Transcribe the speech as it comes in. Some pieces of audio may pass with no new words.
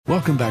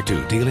Welcome back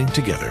to Dealing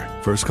Together.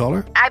 First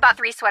caller? I bought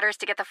 3 sweaters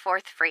to get the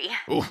 4th free.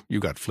 Oh, you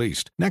got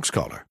fleeced. Next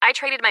caller? I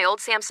traded my old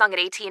Samsung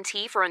at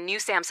AT&T for a new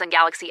Samsung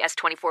Galaxy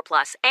S24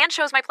 Plus and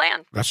chose my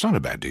plan. That's not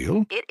a bad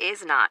deal. It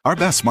is not. Our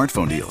best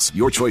smartphone deals.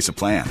 Your choice of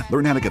plan.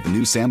 Learn how to get the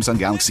new Samsung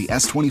Galaxy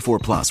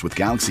S24 Plus with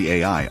Galaxy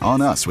AI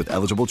on us with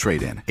eligible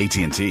trade-in.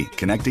 AT&T.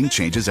 Connecting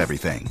changes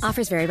everything.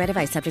 Offers vary by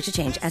device. Subject to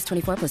change.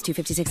 S24 plus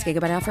 256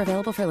 gigabyte offer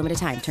available for a limited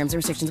time. Terms and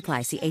restrictions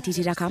apply. See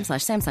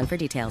att.com/Samsung for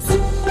details.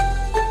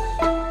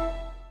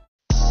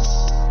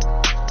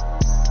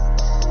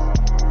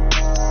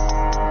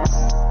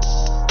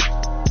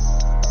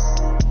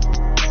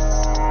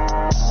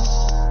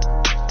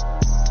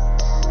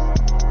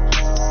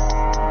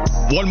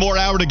 One more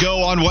hour to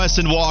go on Wes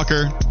and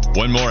Walker.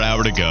 One more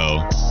hour to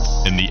go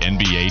in the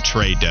NBA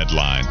trade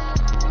deadline.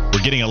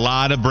 We're getting a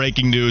lot of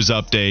breaking news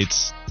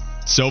updates.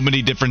 So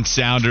many different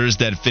sounders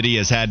that Fitty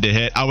has had to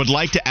hit. I would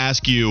like to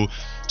ask you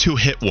to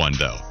hit one,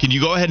 though. Can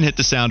you go ahead and hit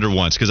the sounder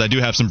once? Because I do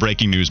have some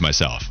breaking news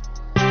myself.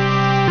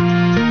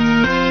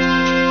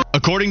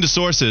 According to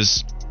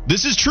sources,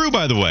 this is true,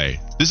 by the way.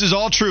 This is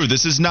all true.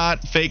 This is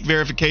not fake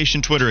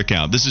verification Twitter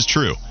account. This is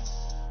true.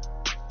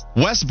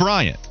 Wes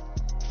Bryant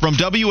from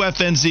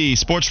WFNZ,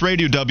 Sports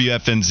Radio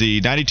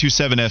WFNZ,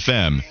 92.7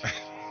 FM,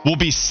 will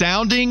be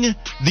sounding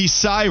the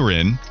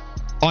siren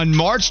on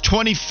March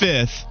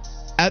 25th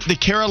at the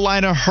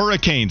Carolina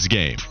Hurricanes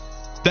game.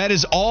 That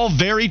is all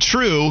very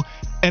true,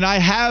 and I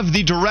have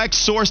the direct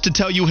source to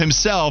tell you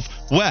himself,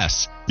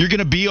 Wes, you're going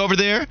to be over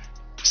there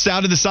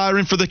sounding the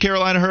siren for the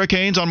Carolina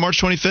Hurricanes on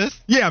March 25th?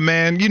 Yeah,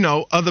 man. You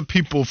know, other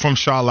people from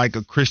Charlotte, like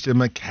a Christian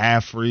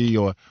McCaffrey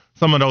or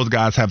some of those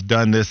guys have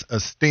done this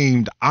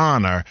esteemed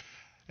honor.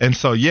 And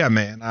so, yeah,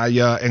 man, I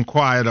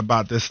inquired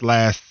about this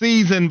last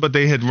season, but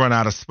they had run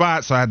out of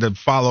spots, so I had to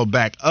follow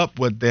back up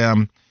with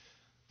them.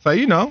 So,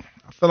 you know,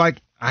 I feel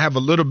like I have a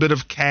little bit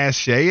of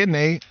cachet, and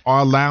they are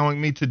allowing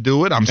me to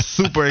do it. I'm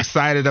super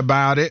excited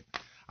about it.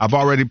 I've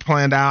already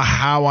planned out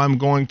how I'm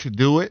going to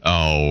do it.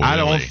 Oh, really? I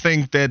don't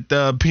think that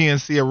the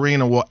PNC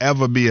Arena will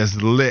ever be as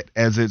lit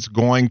as it's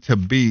going to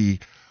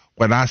be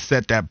when I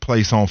set that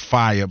place on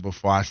fire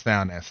before I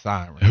sound that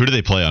siren. Who do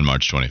they play on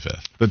March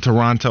 25th? The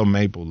Toronto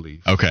Maple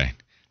Leafs. Okay.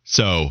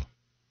 So,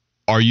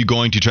 are you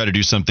going to try to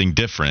do something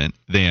different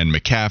than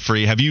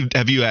McCaffrey? Have you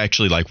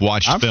actually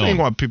watched film? I've seen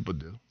what people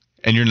do,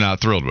 and you're not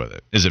thrilled with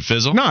it? Is it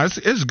fizzle? No,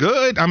 it's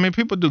good. I mean,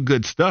 people do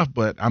good stuff,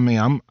 but I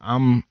mean,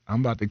 I'm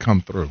about to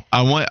come through.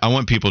 I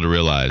want people to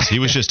realize he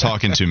was just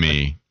talking to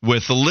me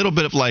with a little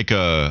bit of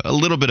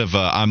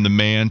I'm the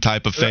man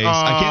type of face.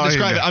 I can't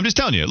describe it. I'm just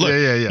telling you. Look,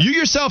 you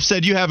yourself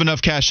said you have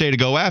enough cachet to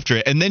go after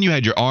it, and then you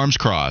had your arms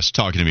crossed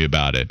talking to me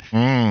about it.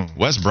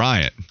 Wes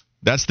Bryant.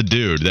 That's the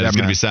dude that is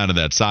going to be sounding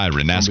that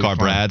siren. NASCAR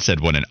Brad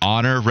said, what an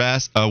honor,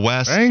 Wes.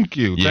 Thank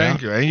you.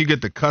 Thank you. And you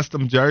get the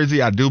custom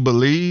jersey, I do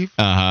believe.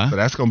 Uh-huh. So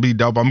that's going to be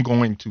dope. I'm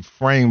going to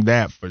frame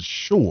that for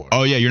sure.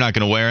 Oh, yeah, you're not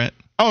going to wear it?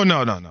 Oh,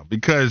 no.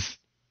 Because,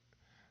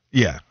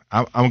 yeah,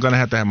 I'm going to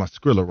have my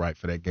Skrilla right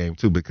for that game,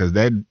 too, because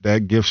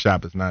that gift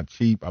shop is not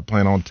cheap. I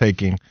plan on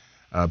taking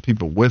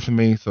people with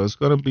me, so it's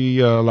going to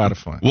be a lot of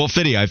fun. Well,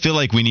 Fitty, I feel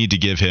like we need to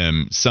give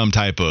him some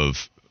type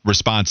of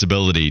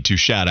responsibility to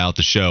shout out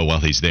the show while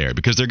he's there,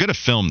 because they're going to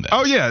film this.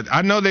 Oh, yeah.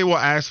 I know they will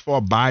ask for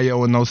a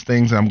bio and those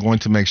things, and I'm going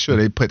to make sure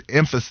they put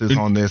emphasis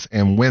on this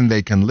and when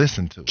they can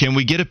listen to it. Can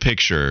we get a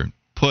picture,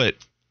 put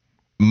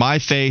my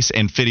face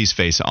and Fitty's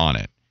face on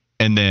it,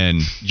 and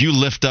then you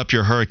lift up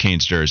your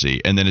Hurricanes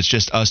jersey, and then it's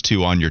just us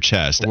two on your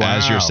chest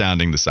as you're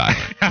sounding the siren.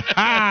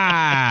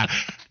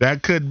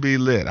 That could be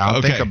lit.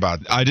 I'll think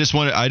about that. I just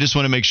want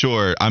to make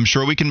sure. I'm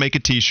sure we can make a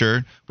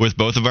T-shirt with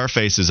both of our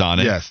faces on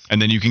it. Yes.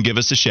 And then you can give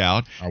us a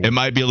shout. It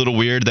might be a little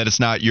weird that it's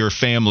not your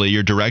family,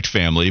 your direct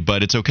family,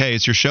 but it's okay.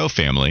 It's your show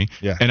family.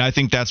 Yeah. And I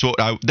think that's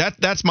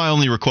that's my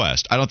only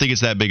request. I don't think it's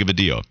that big of a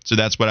deal. So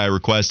that's what I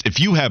request. If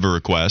you have a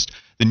request,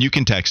 then you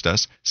can text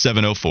us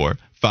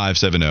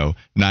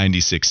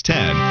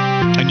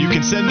 704-570-9610, and you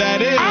can send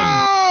that in.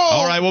 Oh!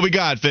 All right, what we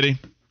got, Fitty?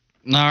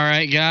 All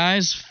right,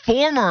 guys.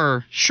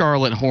 Former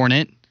Charlotte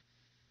Hornet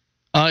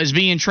is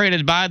being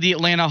traded by the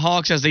Atlanta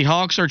Hawks, as the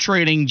Hawks are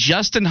trading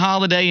Justin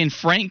Holiday and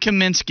Frank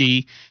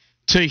Kaminsky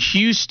to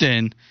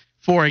Houston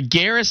for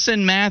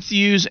Garrison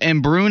Matthews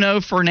and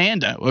Bruno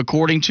Fernando,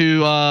 according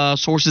to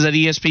sources at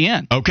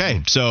ESPN.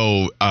 Okay,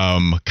 so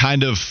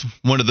kind of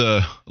one of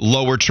the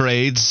lower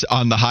trades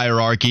on the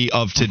hierarchy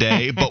of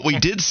today, but we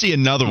did see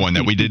another one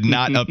that we did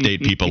not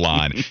update people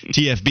on.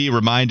 TFB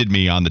reminded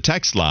me on the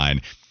text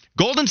line,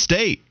 Golden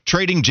State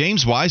trading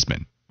James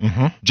Wiseman.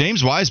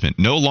 James Wiseman,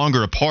 no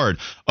longer a part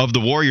of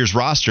the Warriors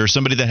roster,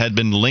 somebody that had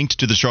been linked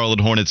to the Charlotte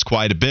Hornets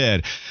quite a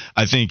bit.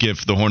 I think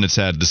if the Hornets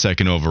had the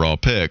second overall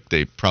pick,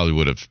 they probably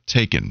would have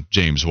taken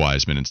James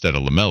Wiseman instead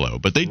of LaMelo.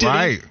 But they didn't.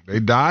 Right. They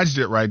dodged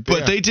it right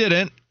there. But they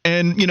didn't.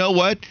 And you know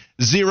what?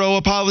 Zero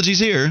apologies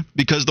here,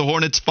 because the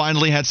Hornets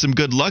finally had some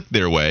good luck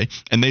their way,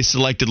 and they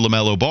selected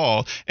LaMelo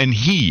Ball, and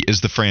he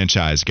is the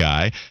franchise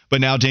guy. But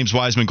now James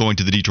Wiseman going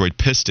to the Detroit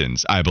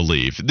Pistons, I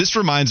believe. This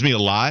reminds me a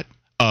lot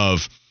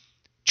of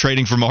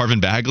trading for Marvin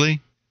Bagley,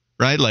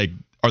 right? Like,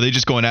 are they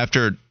just going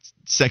after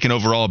second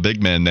overall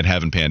big men that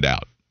haven't panned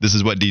out. This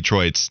is what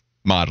Detroit's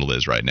model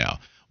is right now.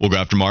 We'll go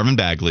after Marvin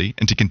Bagley,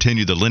 and to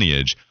continue the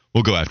lineage,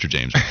 we'll go after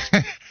James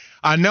Winston.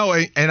 I know,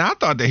 and I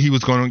thought that he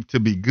was going to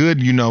be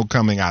good,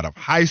 coming out of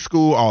high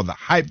school, all the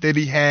hype that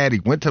he had.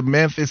 He went to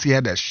Memphis. He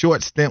had that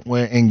short stint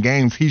where in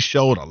games he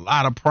showed a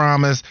lot of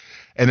promise,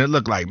 and it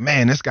looked like,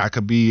 man, this guy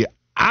could be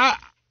 –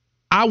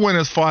 I went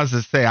as far as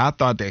to say I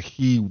thought that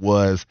he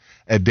was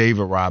a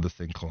David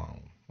Robinson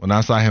clone when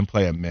I saw him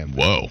play at Memphis.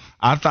 Whoa.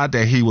 I thought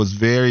that he was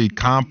very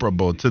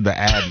comparable to the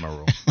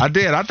Admiral. I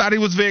did. I thought he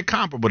was very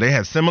comparable. They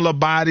had similar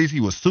bodies. He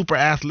was super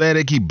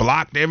athletic. He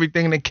blocked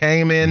everything that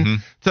came in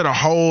to the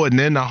hole, and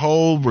then the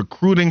whole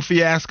recruiting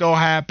fiasco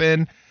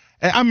happened.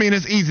 I mean,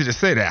 it's easy to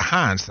say that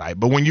hindsight,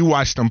 but when you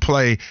watched him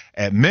play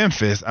at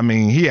Memphis, I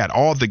mean, he had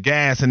all the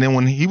gas, and then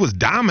when he was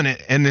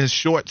dominant in his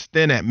short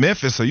stint at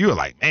Memphis, so you were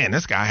like, man,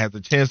 this guy has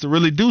a chance to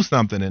really do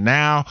something, and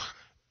now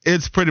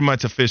it's pretty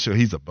much official.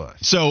 He's a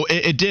bust. So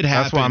it did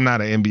happen. That's why I'm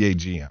not an NBA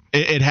GM.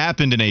 It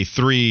happened in a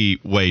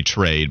three-way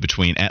trade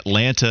between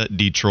Atlanta,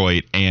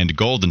 Detroit, and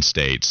Golden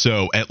State.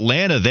 So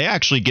Atlanta, they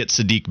actually get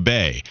Saddiq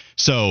Bey.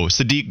 So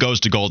Saddiq goes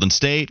to Golden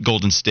State.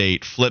 Golden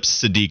State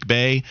flips Saddiq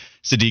Bey.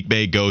 Saddiq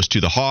Bey goes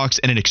to the Hawks.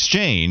 And in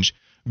exchange,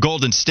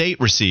 Golden State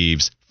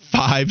receives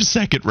 5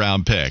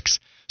 second-round picks.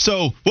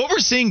 So what we're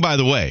seeing, by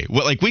the way,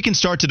 we can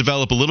start to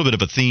develop a little bit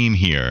of a theme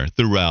here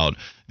throughout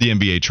the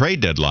NBA trade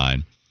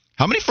deadline.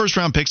 How many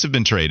first-round picks have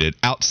been traded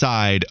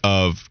outside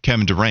of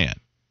Kevin Durant?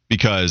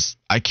 Because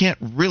I can't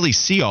really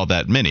see all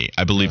that many.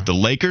 I believe the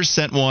Lakers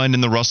sent one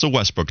in the Russell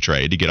Westbrook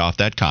trade to get off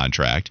that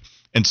contract,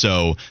 and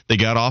so they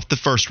got off the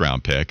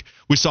first-round pick.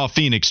 We saw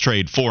Phoenix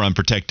trade 4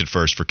 unprotected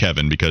first for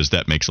Kevin because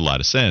that makes a lot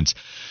of sense.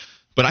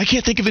 But I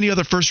can't think of any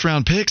other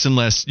first-round picks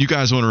unless you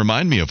guys want to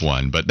remind me of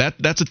one. But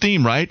that's a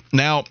theme, right?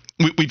 Now,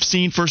 we've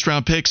seen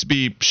first-round picks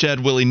be shed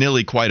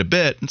willy-nilly quite a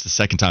bit. It's the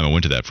second time I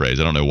went to that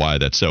phrase. I don't know why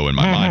that's so in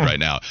my mind right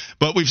now.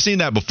 But we've seen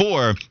that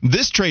before.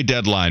 This trade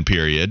deadline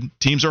period,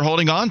 teams are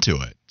holding on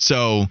to it.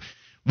 So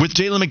with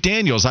Jalen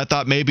McDaniels, I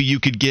thought maybe you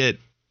could get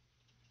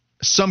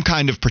some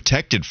kind of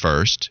protected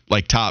first,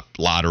 like top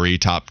lottery,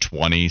 top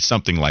 20,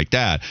 something like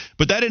that.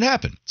 But that didn't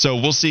happen. So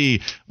we'll see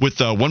with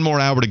 1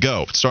 more hour to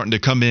go. Starting to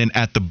come in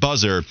at the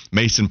buzzer.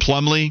 Mason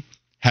Plumlee,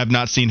 have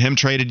not seen him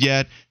traded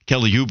yet.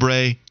 Kelly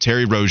Oubre,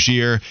 Terry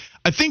Rozier.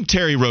 I think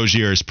Terry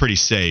Rozier is pretty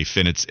safe,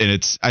 and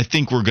it's. I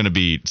think we're going to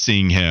be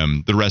seeing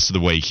him the rest of the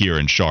way here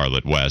in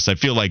Charlotte, Wes. I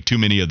feel like too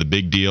many of the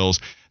big deals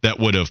that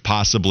would have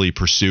possibly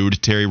pursued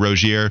Terry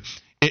Rozier,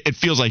 it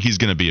feels like he's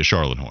going to be a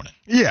Charlotte Hornet.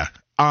 Yeah.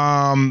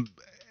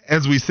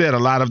 As we said, a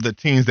lot of the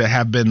teams that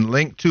have been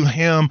linked to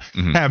him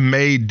have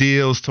made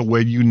deals to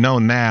where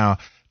now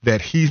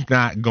that he's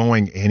not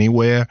going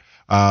anywhere.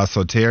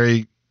 So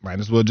Terry might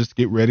as well just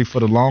get ready for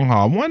the long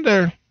haul.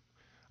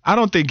 I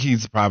don't think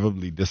he's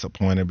probably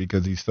disappointed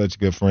because he's such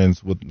good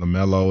friends with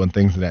LaMelo and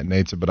things of that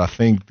nature, but I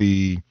think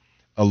the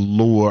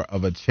allure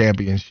of a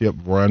championship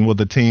run with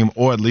the team,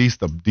 or at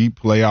least a deep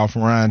playoff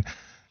run,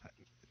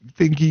 I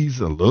think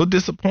he's a little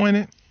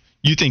disappointed.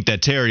 You think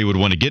that Terry would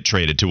want to get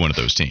traded to one of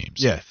those teams?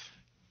 Yes.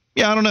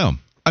 Yeah, I don't know.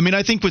 I mean,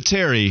 I think with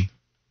Terry,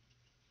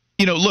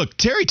 look,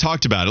 Terry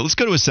talked about it. Let's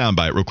go to a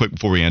soundbite real quick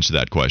before we answer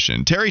that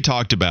question. Terry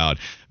talked about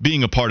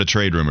being a part of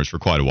trade rumors for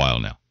quite a while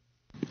now.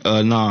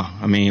 No,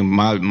 I mean,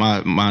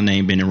 my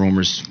name been in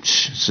rumors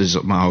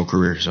since my whole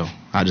career. So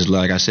I just,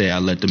 like I said, I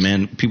let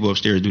the people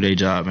upstairs do their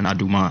job, and I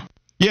do mine.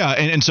 Yeah,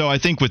 and so I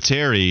think with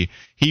Terry,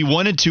 he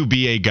wanted to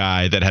be a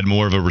guy that had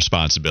more of a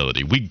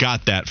responsibility. We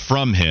got that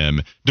from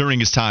him during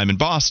his time in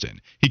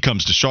Boston. He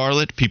comes to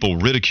Charlotte, people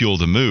ridicule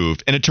the move,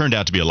 and it turned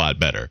out to be a lot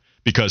better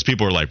because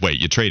people are like, wait,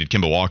 you traded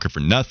Kemba Walker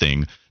for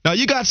nothing. Now,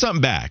 you got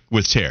something back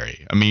with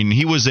Terry. I mean,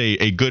 he was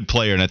a good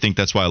player, and I think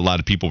that's why a lot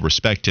of people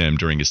respect him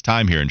during his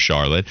time here in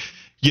Charlotte.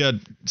 You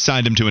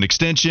signed him to an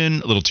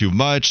extension, a little too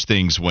much.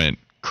 Things went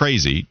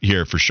crazy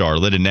here for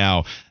Charlotte, and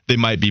now they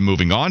might be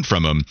moving on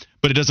from him,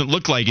 but it doesn't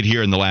look like it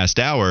here in the last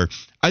hour.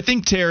 I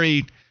think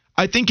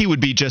he would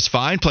be just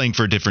fine playing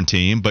for a different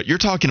team, but you're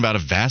talking about a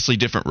vastly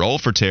different role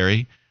for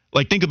Terry.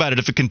 Like, think about it.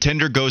 If a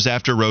contender goes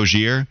after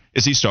Rozier,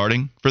 is he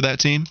starting for that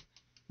team?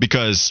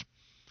 Because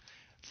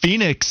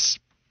Phoenix...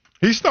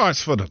 He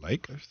starts for the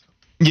Lakers.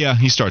 Yeah,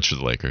 he starts for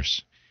the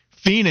Lakers.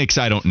 Phoenix,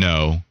 I don't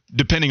know,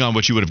 depending on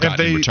what you would have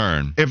gotten in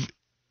return. If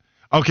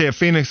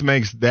Phoenix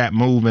makes that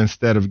move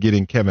instead of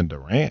getting Kevin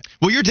Durant.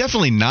 Well, you're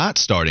definitely not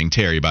starting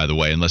Terry, by the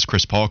way, unless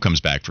Chris Paul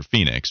comes back for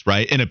Phoenix,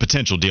 right? In a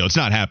potential deal. It's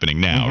not happening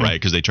now, right?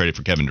 Because they traded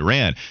for Kevin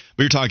Durant.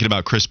 But you're talking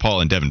about Chris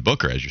Paul and Devin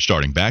Booker as your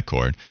starting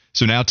backcourt.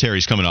 So now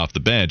Terry's coming off the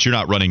bench. You're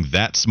not running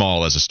that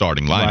small as a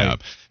starting lineup.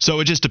 Right.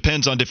 So it just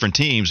depends on different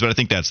teams, but I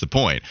think that's the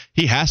point.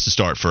 He has to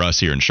start for us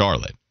here in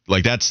Charlotte.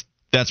 Like, that's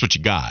what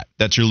you got.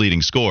 That's your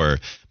leading scorer.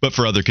 But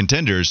for other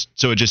contenders,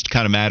 so it just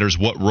kind of matters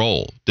what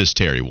role does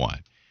Terry want.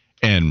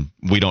 And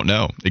we don't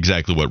know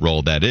exactly what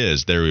role that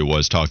is. There he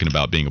was talking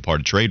about being a part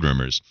of trade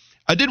rumors.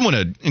 I did want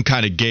to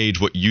kind of gauge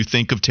what you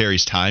think of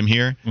Terry's time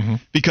here,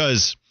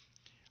 because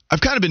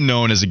I've kind of been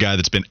known as a guy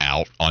that's been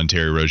out on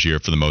Terry Rozier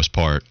for the most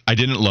part. I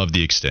didn't love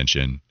the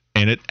extension,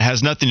 and it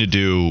has nothing to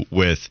do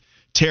with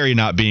Terry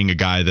not being a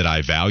guy that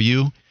I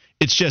value.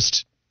 It's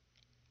just,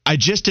 I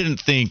just didn't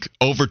think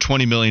over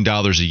 $20 million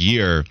a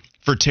year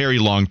for Terry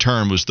long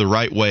term was the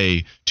right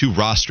way to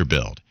roster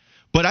build.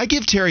 But I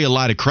give Terry a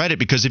lot of credit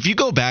because if you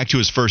go back to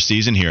his first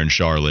season here in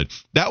Charlotte,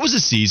 that was a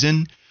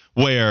season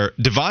where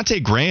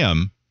Devontae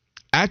Graham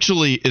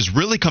actually is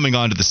really coming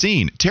onto the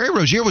scene. Terry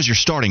Rozier was your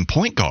starting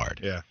point guard.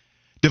 Yeah.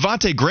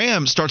 Devontae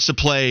Graham starts to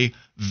play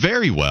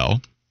very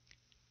well.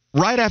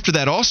 Right after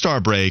that All-Star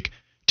break,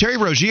 Terry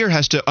Rozier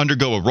has to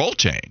undergo a role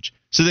change.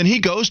 So then he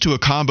goes to a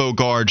combo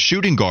guard,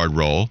 shooting guard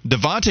role.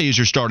 Devontae is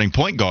your starting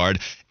point guard.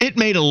 It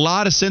made a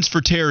lot of sense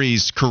for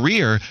Terry's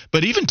career,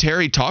 but even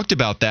Terry talked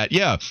about that.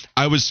 Yeah,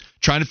 I was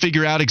trying to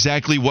figure out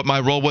exactly what my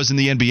role was in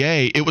the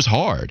NBA. It was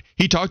hard.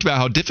 He talked about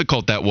how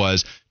difficult that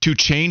was to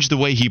change the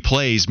way he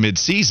plays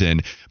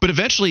midseason, but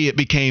eventually it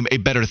became a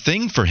better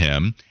thing for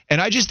him.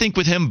 And I just think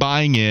with him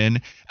buying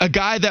in, a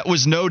guy that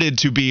was noted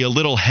to be a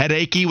little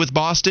headachy with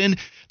Boston,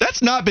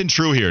 that's not been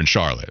true here in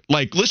Charlotte.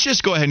 Like, let's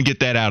just go ahead and get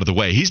that out of the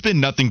way. He's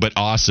been nothing but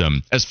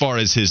awesome as far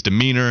as his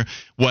demeanor,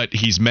 what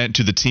he's meant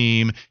to the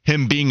team,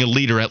 him being a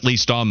leader at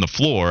least on the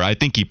floor. I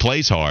think he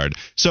plays hard.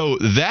 So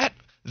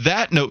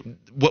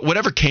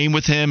whatever came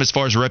with him as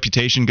far as a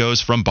reputation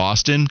goes from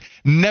Boston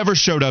never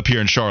showed up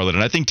here in Charlotte,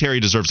 and I think Terry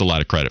deserves a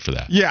lot of credit for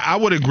that. Yeah, I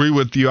would agree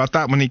with you. I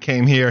thought when he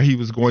came here, he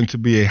was going to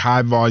be a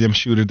high-volume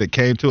shooter that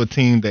came to a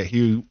team that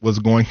he was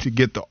going to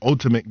get the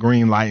ultimate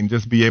green light and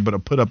just be able to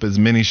put up as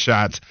many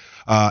shots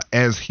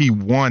as he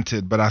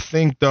wanted. But I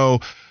think, though,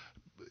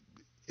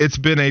 it's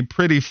been a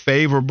pretty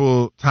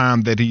favorable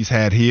time that he's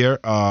had here.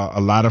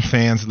 A lot of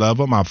fans love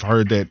him. I've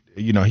heard that,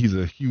 he's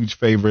a huge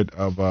favorite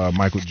of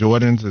Michael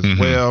Jordan's as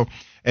well.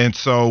 And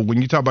so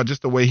when you talk about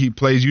just the way he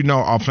plays,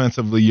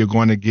 offensively you're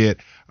going to get,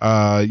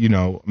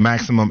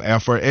 maximum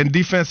effort. And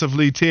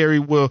defensively,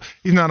 Terry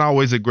he's not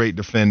always a great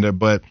defender,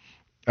 but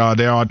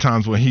there are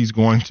times when he's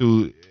going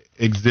to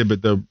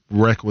exhibit the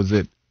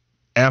requisite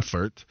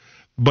effort.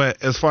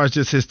 But as far as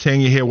just his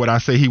tenure here, would I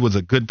say he was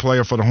a good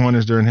player for the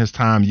Hornets during his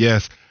time?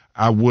 Yes,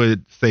 I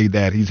would say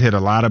that. He's hit a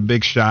lot of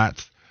big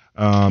shots,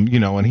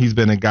 and he's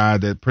been a guy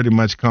that pretty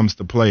much comes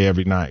to play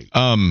every night.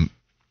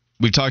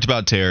 We've talked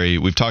about Terry.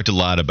 We've talked a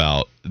lot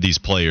about these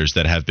players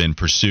that have been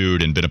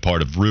pursued and been a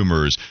part of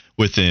rumors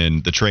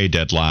within the trade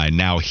deadline,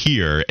 now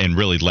here and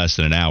really less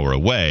than an hour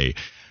away.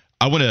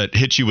 I want to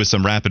hit you with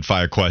some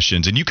rapid-fire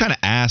questions, and you kind of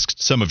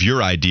asked some of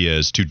your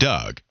ideas to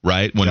Doug,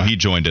 right, when he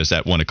joined us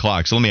at 1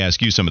 o'clock. So let me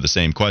ask you some of the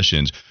same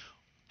questions.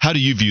 How do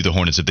you view the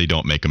Hornets if they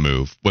don't make a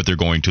move, what they're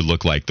going to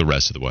look like the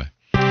rest of the way?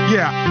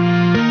 Yeah.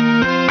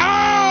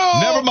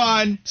 Oh! Never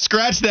mind.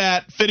 Scratch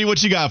that. Fitty,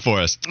 what you got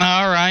for us?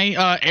 All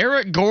right.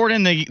 Eric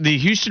Gordon, the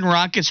Houston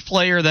Rockets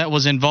player that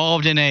was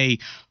involved in a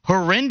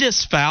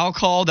horrendous foul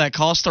call that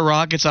cost the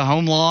Rockets a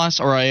home loss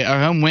or a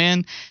home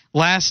win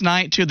last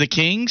night to the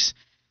Kings.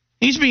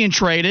 He's being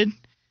traded.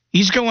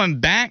 He's going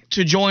back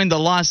to join the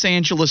Los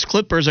Angeles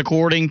Clippers,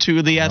 according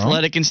to the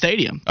Athletic and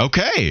Stadium.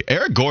 Okay.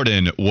 Eric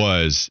Gordon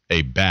was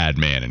a bad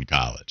man in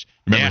college.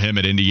 Remember him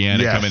at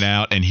Indiana coming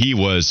out, and he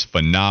was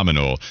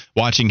phenomenal.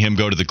 Watching him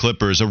go to the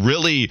Clippers,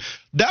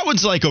 that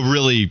was like a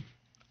really,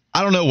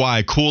 I don't know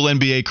why, cool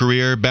NBA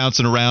career,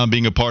 bouncing around,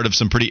 being a part of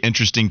some pretty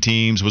interesting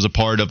teams, was a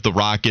part of the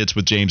Rockets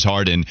with James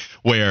Harden,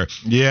 where...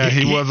 Yeah,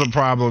 he was a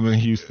problem in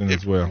Houston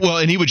as well. Well,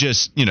 and he would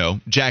just,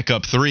 jack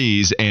up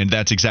threes, and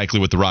that's exactly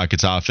what the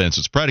Rockets offense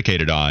was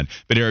predicated on.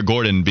 But Eric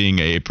Gordon being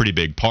a pretty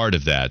big part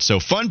of that. So,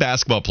 fun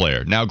basketball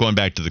player. Now going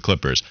back to the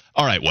Clippers.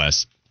 All right,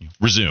 Wes,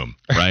 resume,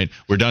 right?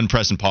 We're done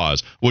press and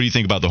pause. What do you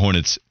think about the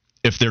Hornets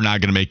if they're not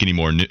going to make any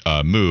more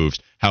moves,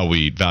 how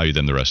we value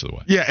them the rest of the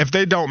way? Yeah, if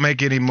they don't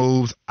make any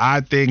moves,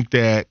 I think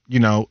that,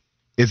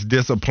 it's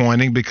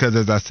disappointing because,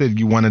 as I said,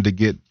 you wanted to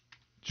get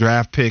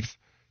draft picks,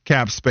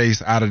 cap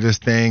space out of this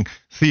thing,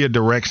 see a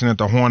direction that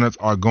the Hornets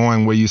are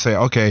going where you say,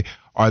 okay,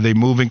 are they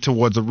moving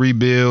towards a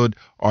rebuild?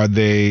 Or are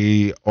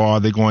they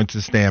going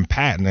to stand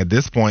pat? And at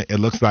this point, it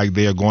looks like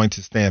they are going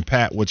to stand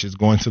pat, which is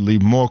going to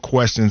leave more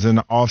questions in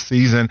the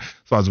offseason.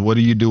 So what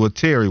do you do with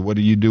Terry? What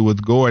do you do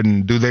with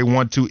Gordon? Do they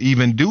want to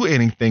even do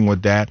anything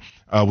with that?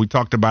 We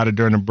talked about it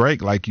during the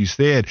break. Like you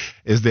said,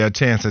 is there a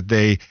chance that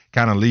they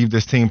kind of leave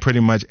this team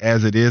pretty much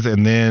as it is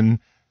and then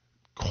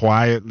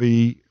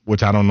quietly,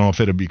 which I don't know if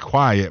it'll be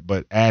quiet,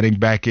 but adding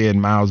back in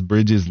Miles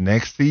Bridges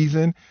next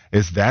season,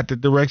 is that the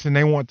direction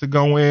they want to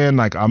go in?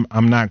 Like,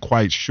 I'm not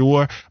quite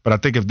sure, but I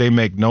think if they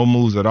make no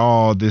moves at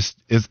all, this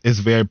is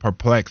very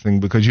perplexing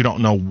because you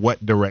don't know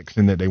what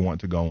direction that they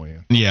want to go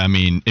in. Yeah, I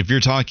mean, if you're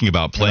talking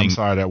about playing... I'm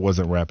sorry, that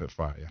wasn't rapid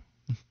fire.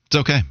 It's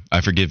okay.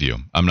 I forgive you.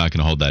 I'm not going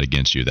to hold that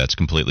against you. That's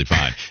completely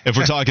fine. If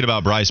we're talking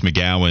about Bryce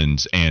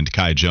McGowan's and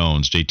Kai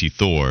Jones, JT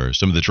Thor,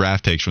 some of the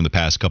draft takes from the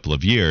past couple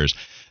of years,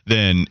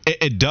 then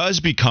it does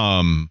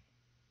become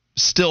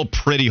still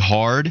pretty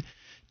hard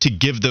to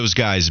give those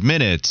guys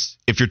minutes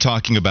if you're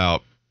talking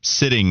about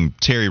sitting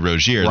Terry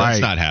Rozier. Right. That's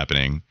not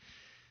happening.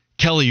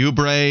 Kelly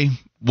Oubre,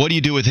 what do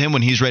you do with him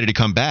when he's ready to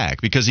come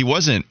back? Because he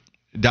wasn't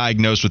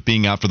diagnosed with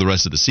being out for the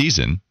rest of the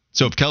season.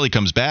 So if Kelly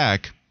comes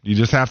back... You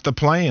just have to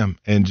play him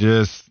and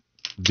just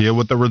deal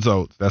with the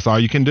results. That's all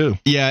you can do.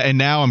 Yeah, and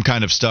now I'm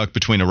kind of stuck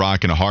between a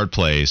rock and a hard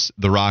place.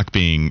 The rock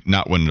being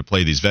not wanting to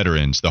play these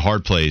veterans, the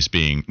hard place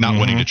being not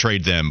wanting to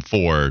trade them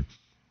for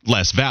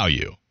less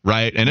value,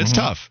 right? And it's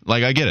tough.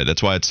 Like, I get it.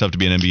 That's why it's tough to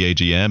be an NBA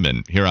GM,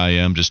 and here I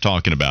am just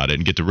talking about it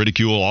and get to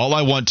ridicule all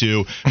I want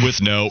to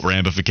with no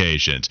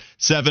ramifications.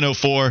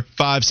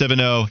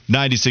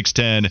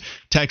 704-570-9610.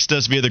 Text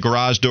us via the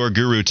Garage Door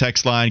Guru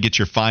text line. Get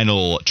your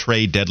final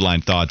trade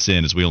deadline thoughts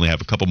in, as we only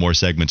have a couple more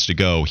segments to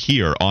go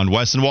here on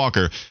Wes and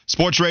Walker,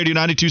 Sports Radio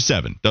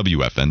 92.7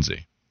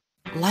 WFNZ.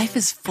 Life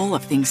is full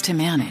of things to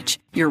manage.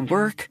 Your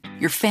work,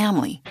 your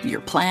family,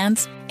 your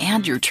plans,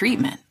 and your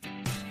treatment.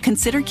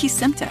 Consider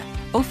Kesimpta,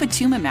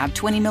 ofatumumab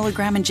 20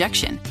 milligram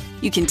injection.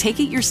 You can take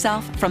it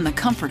yourself from the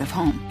comfort of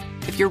home.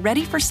 If you're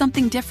ready for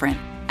something different,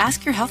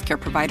 ask your healthcare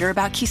provider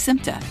about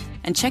Kesimpta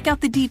and check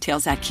out the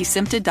details at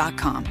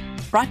kesimpta.com.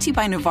 Brought to you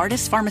by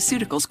Novartis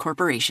Pharmaceuticals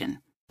Corporation.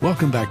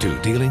 Welcome back to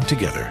Dealing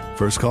Together.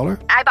 First caller?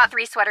 I bought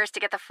 3 sweaters to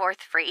get the 4th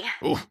free.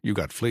 Oh, you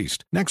got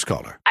fleeced. Next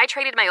caller. I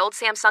traded my old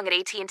Samsung at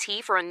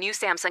AT&T for a new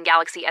Samsung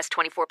Galaxy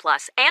S24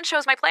 Plus and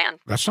chose my plan.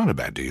 That's not a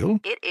bad deal.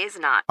 It is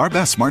not. Our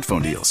best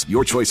smartphone deals,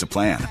 your choice of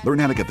plan. Learn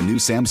how to get the new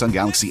Samsung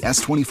Galaxy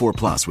S24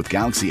 Plus with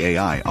Galaxy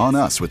AI on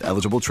us with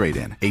eligible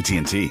trade-in.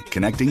 AT&T.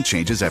 Connecting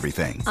changes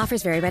everything.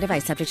 Offers vary by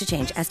device, subject to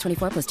change.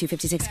 S24 plus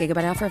 256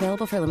 gigabyte offer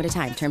available for a limited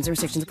time. Terms and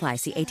restrictions apply.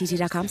 See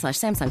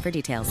att.com/Samsung for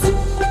details.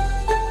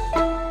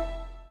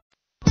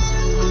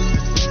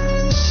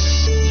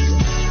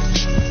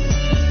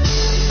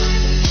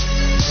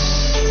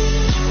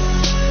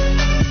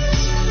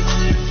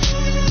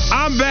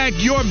 I'm back,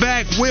 you're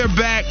back, we're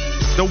back.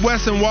 The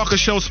Wes and Walker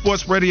Show,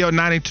 Sports Radio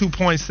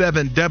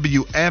 92.7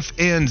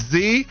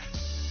 WFNZ.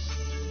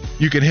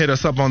 You can hit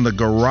us up on the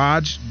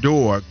Garage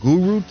Door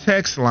Guru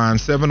text line,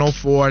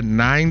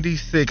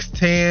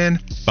 704-9610.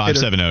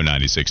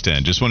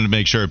 570-9610. Just wanted to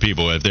make sure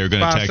people, if they're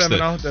going to text it,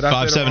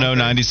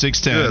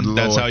 570-9610.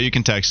 That's how you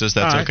can text us.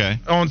 That's okay.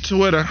 On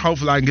Twitter,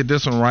 hopefully I can get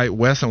this one right.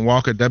 Wes and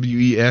Walker,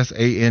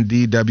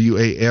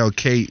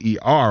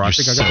 WESANDWALKER.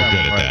 You're so good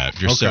at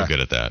that. You're so good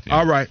at that. Yeah.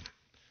 All right.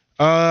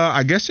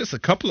 I guess just a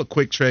couple of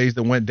quick trades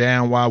that went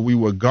down while we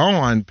were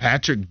gone.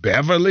 Patrick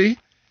Beverly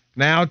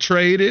now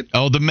traded.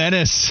 Oh, the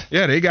menace.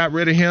 Yeah, they got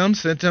rid of him,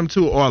 sent him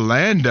to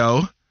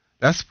Orlando.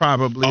 That's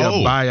probably a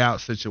buyout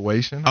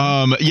situation.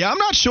 Yeah, I'm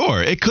not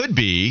sure. It could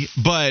be,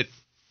 but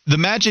the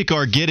Magic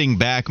are getting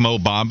back Mo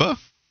Bamba.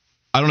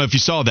 I don't know if you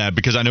saw that,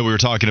 because I know we were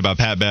talking about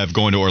Pat Bev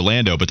going to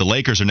Orlando, but the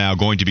Lakers are now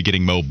going to be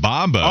getting Mo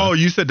Bamba. Oh,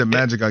 you said the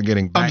Magic are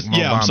getting back Mo Bamba.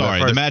 Yeah, I'm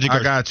sorry. First. The Magic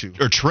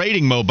are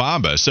trading Mo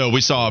Bamba. So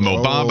we saw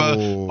Mo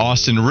Bamba,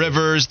 Austin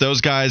Rivers,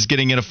 those guys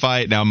getting in a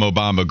fight. Now Mo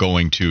Bamba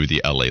going to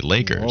the LA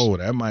Lakers. Oh,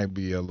 that might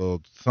be a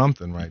little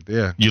something right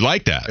there. You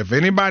like that? If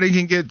anybody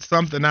can get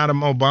something out of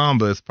Mo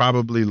Bamba, it's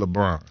probably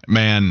LeBron.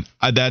 Man,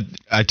 I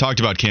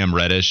talked about Cam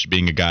Reddish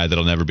being a guy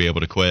that'll never be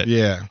able to quit.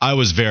 Yeah. I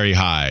was very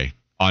high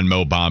on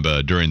Mo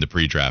Bamba during the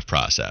pre-draft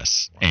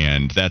process.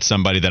 And that's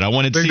somebody that I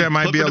wanted to see. I think that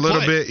might be a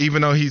little bit,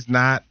 even though he's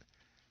not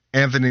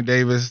Anthony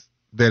Davis,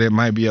 that it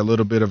might be a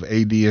little bit of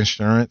AD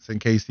insurance in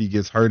case he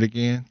gets hurt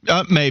again.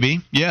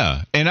 Maybe,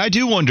 yeah. And I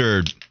do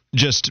wonder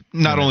just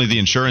not only the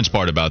insurance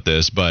part about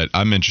this, but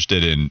I'm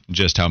interested in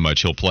just how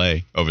much he'll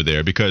play over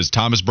there, because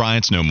Thomas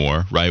Bryant's no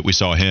more, right? We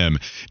saw him.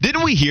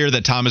 Didn't we hear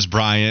that Thomas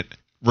Bryant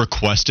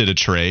requested a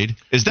trade?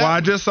 Is that? Well, I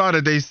just saw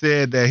that they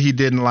said that he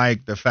didn't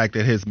like the fact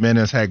that his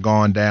minutes had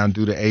gone down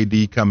due to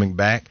AD coming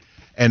back,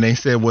 and they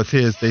said with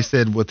his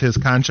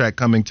contract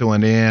coming to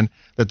an end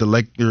that the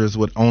Lakers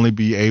would only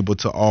be able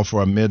to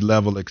offer a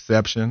mid-level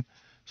exception.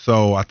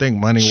 So I think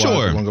money-wise,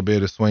 they're going to be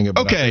able to swing it.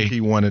 But I think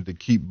he wanted to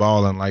keep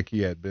balling like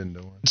he had been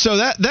doing. So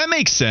that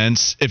makes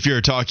sense if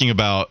you're talking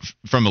about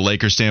from a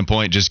Lakers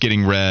standpoint, just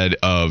getting rid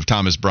of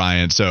Thomas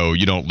Bryant so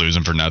you don't lose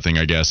him for nothing,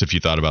 I guess, if you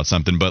thought about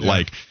something. But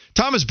like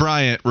Thomas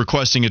Bryant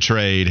requesting a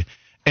trade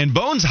and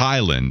Bones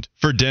Highland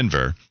for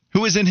Denver,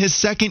 who is in his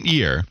second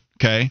year,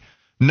 okay,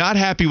 not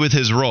happy with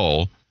his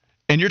role.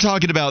 And you're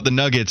talking about the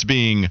Nuggets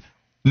being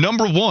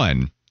number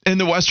 1 in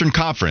the Western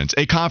Conference,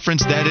 a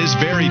conference that is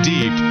very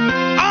deep.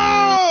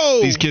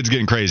 These kids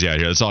getting crazy out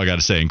here. That's all I got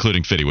to say,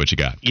 including Fitty. What you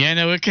got? Yeah,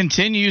 no, it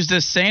continues.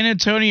 The San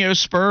Antonio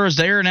Spurs,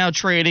 they are now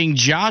trading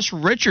Josh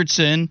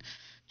Richardson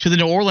to the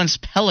New Orleans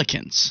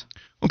Pelicans.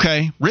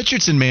 Okay.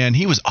 Richardson, man,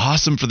 he was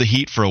awesome for the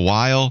Heat for a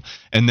while,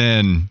 and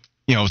then,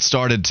 you know, it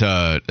started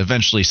to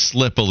eventually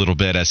slip a little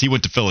bit as he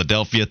went to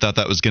Philadelphia. Thought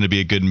that was going to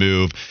be a good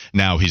move.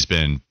 Now he's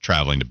been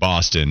traveling to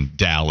Boston,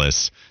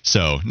 Dallas,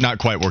 so not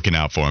quite working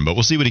out for him, but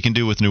we'll see what he can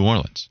do with New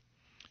Orleans.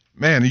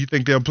 Man, do you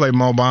think they'll play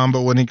Mo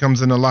Bamba when he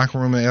comes in the locker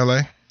room in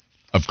L.A.?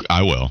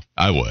 I will.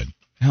 I would.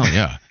 Hell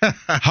yeah.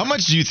 How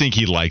much do you think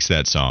he likes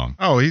that song?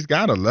 Oh, he's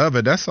got to love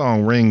it. That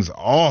song rings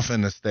off in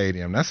the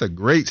stadium. That's a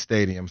great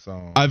stadium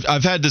song.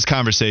 I've had this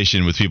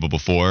conversation with people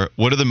before.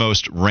 What are the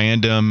most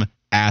random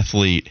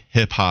athlete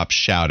hip-hop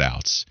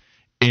shout-outs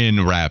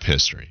in rap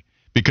history?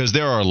 Because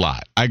there are a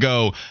lot. I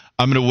go,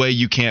 I'm going to weigh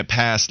you can't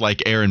pass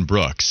like Aaron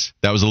Brooks.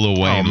 That was a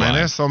Lil Wayne line.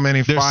 There's so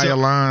many fire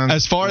lines.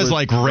 As far as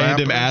like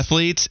random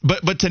athletes,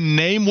 but to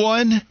name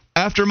one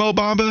after Mo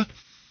Bamba,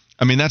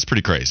 I mean, that's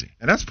pretty crazy.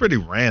 And that's pretty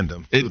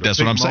random. That's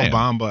what I'm saying. Mo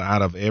Bamba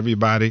out of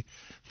everybody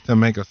to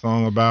make a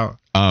song about.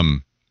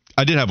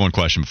 I did have one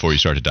question before you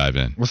start to dive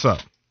in. What's up?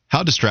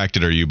 How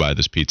distracted are you by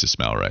this pizza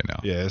smell right now?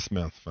 Yeah, it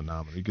smells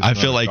phenomenal. You can I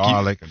smell feel the like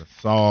garlic and the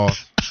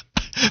sauce.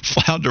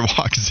 Flounder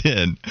walks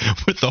in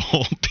with the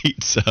whole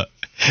pizza,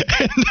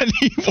 and then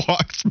he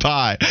walks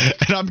by.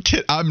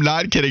 And I'm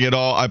not kidding at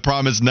all. I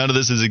promise none of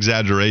this is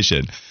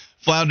exaggeration.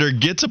 Flounder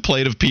gets a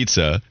plate of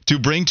pizza to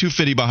bring to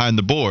Fitty behind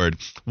the board.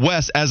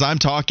 Wes, as I'm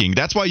talking,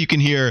 that's why you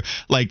can hear,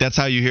 like, that's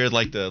how you hear,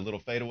 like, the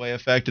little fadeaway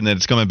effect and then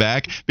it's coming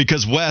back.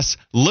 Because Wes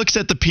looks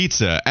at the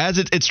pizza as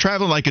it's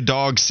traveling like a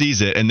dog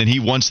sees it, and then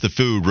he wants the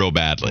food real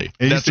badly.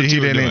 And that's you what see,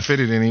 you he were didn't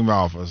doing. even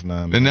offer us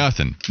none. Man.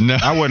 Nothing. No.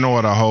 I wouldn't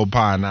order a whole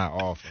pie, not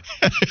offer.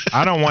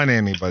 I don't want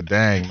any, but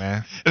dang,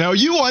 man. No,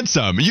 you want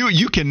some.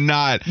 You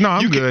cannot. No,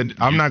 I'm good.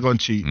 I'm not going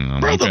to cheat.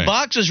 Bro, the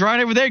box is right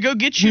over there. Go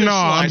get you a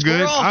slice. I'm good.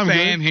 We're all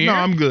fam good. here. No,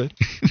 I'm good.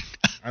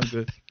 I'm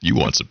good. You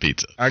want some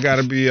pizza? I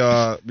gotta be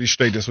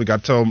straight this week. I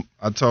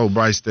told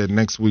Bryce that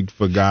next week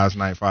for Guys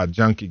Night, for our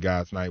Junkie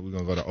Guys Night, we're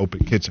gonna go to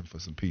Open Kitchen for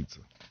some pizza.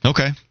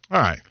 Okay. All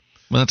right.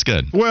 Well, that's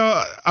good.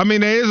 Well, I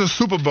mean, there is a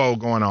Super Bowl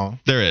going on.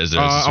 There is.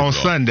 There is a Super on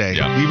Bowl. Sunday.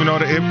 Yeah. Even though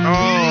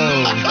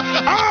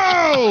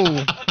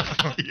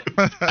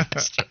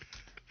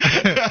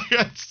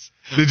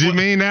Did you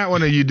mean that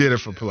one, or you did it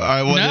for play? All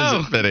right, what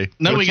is it, Fitty?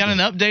 No, we got an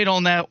update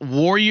on that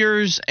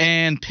Warriors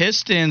and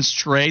Pistons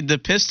trade. The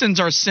Pistons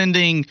are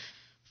sending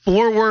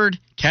forward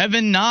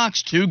Kevin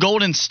Knox to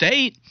Golden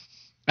State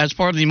as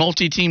part of the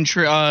multi-team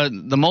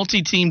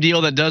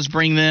deal that does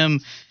bring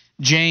them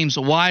James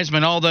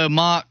Wiseman, although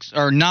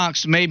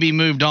Knox may be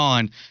moved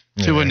on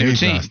to a new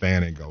team. Not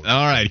staying in Golden.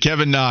 All right,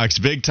 Kevin Knox,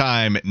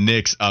 big-time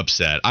Knicks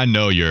upset. I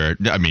know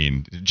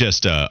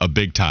just a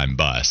big-time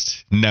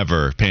bust.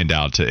 Never panned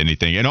out to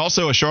anything. And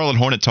also a Charlotte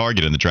Hornet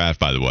target in the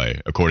draft, by the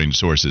way, according to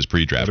sources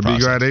pre-draft process.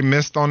 Be glad they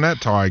missed on that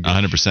target.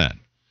 100%.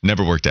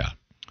 Never worked out.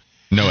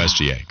 No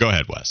SGA. Go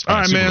ahead, Wes. All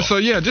right, Super man. Bowl. So,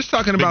 yeah, just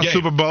talking about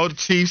Super Bowl, the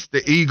Chiefs,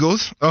 the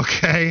Eagles,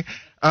 okay.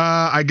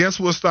 I guess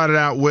we'll start it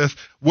out with,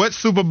 what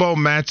Super Bowl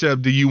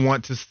matchup do you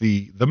want to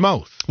see the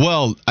most?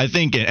 Well, I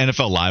think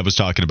NFL Live was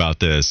talking about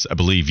this, I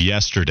believe,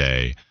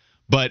 yesterday.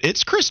 But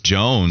it's Chris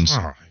Jones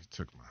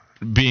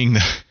being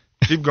the...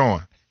 Keep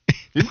going.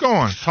 Keep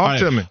going. Talk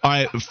to me. All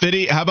right,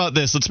 Fitty, how about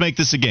this? Let's make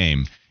this a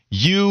game.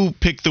 You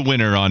pick the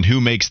winner on who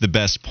makes the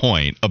best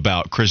point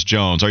about Chris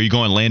Jones. Are you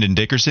going Landon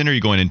Dickerson, or are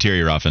you going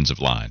interior offensive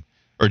line?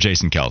 Or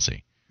Jason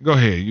Kelsey? Go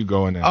ahead. You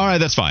go in there. All right,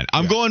 that's fine.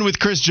 I'm going with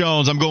Chris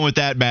Jones. I'm going with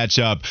that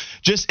matchup.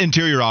 Just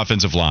interior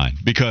offensive line,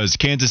 because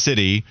Kansas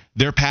City,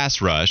 their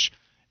pass rush,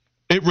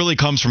 it really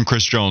comes from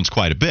Chris Jones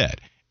quite a bit,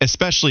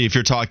 especially if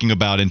you're talking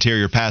about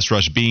interior pass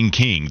rush being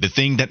king. The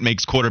thing that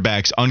makes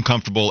quarterbacks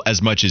uncomfortable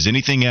as much as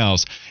anything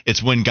else,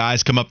 it's when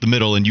guys come up the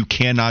middle and you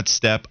cannot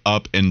step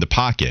up in the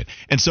pocket.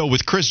 And so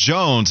with Chris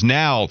Jones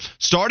now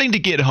starting to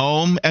get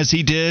home as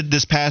he did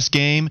this past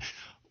game,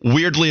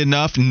 weirdly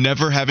enough,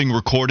 never having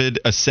recorded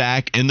a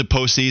sack in the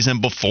postseason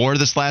before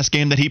this last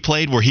game that he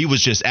played, where he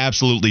was just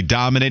absolutely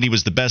dominant. He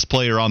was the best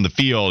player on the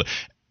field,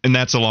 and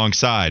that's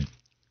alongside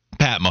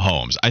Pat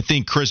Mahomes. I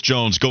think Chris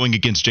Jones going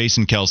against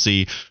Jason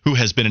Kelsey, who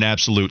has been an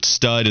absolute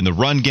stud in the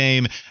run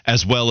game,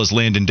 as well as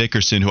Landon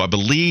Dickerson, who I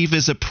believe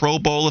is a Pro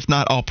Bowl, if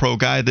not all-pro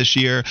guy this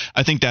year.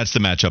 I think that's the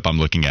matchup I'm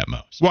looking at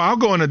most. Well, I'll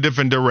go in a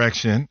different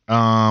direction.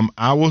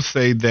 I will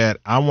say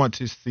that I want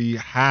to see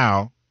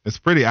how, it's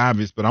pretty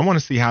obvious, but I want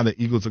to see how the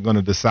Eagles are going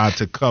to decide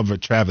to cover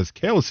Travis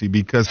Kelce,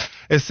 because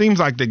it seems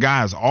like the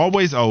guy is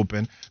always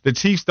open. The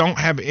Chiefs don't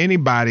have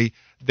anybody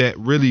that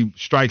really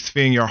strikes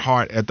fear in your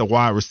heart at the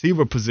wide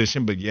receiver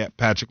position, but yet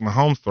Patrick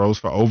Mahomes throws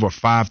for over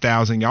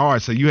 5,000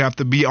 yards. So you have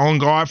to be on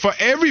guard for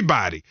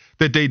everybody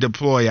that they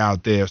deploy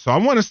out there. So I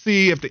want to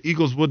see if the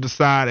Eagles will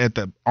decide at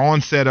the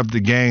onset of the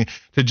game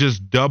to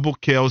just double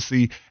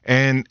Kelce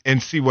and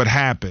see what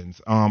happens.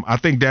 I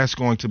think that's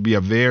going to be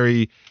a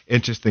very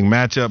interesting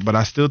matchup, but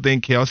I still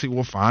think Kelce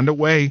will find a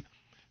way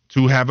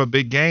to have a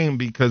big game,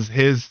 because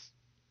his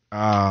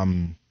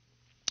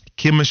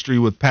chemistry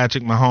with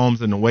Patrick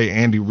Mahomes and the way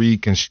Andy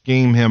Reid can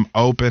scheme him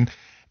open,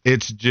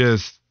 it's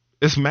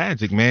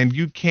magic, man.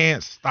 You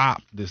can't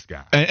stop this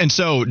guy. And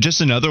so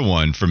just another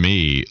one for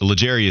me,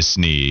 L'Jarius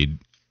Sneed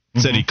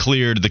said he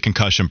cleared the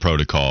concussion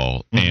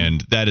protocol,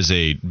 and that is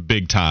a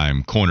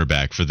big-time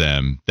cornerback for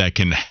them that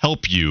can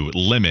help you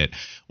limit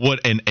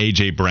what an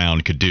A.J.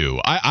 Brown could do.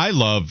 I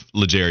love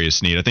L'Jarius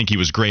Sneed. I think he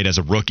was great as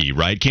a rookie,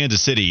 right?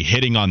 Kansas City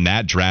hitting on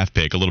that draft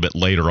pick a little bit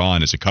later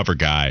on as a cover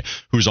guy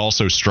who's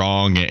also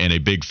strong and a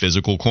big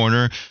physical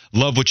corner.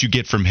 Love what you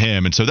get from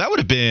him. And so that would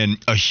have been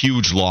a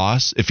huge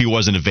loss if he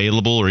wasn't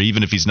available, or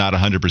even if he's not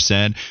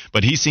 100%.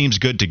 But he seems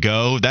good to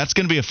go. That's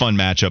going to be a fun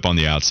matchup on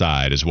the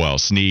outside as well.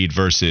 Sneed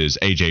versus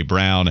A.J.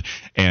 Brown,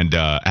 and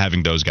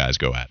having those guys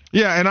go at it.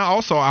 Yeah, and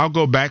I'll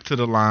go back to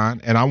the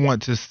line, and I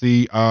want to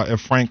see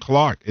if Frank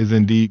Clark is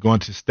indeed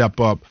going to step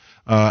up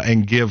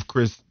and give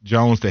Chris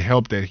Jones the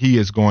help that he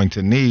is going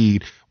to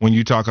need when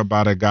you talk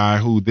about a guy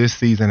who this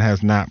season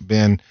has not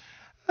been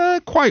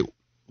quite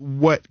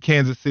what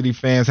Kansas City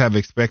fans have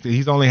expected.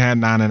 He's only had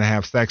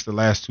 9.5 sacks the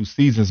last 2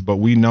 seasons, but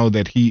we know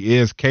that he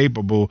is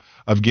capable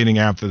of getting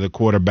after the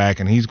quarterback,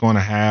 and he's going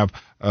to have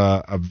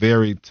a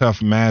very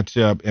tough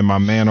matchup. And my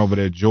man over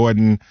there,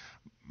 Jordan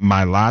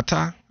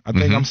Mailata, I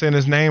think I'm saying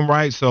his name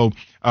right. So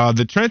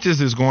the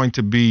trenches is going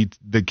to be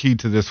the key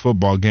to this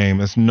football game.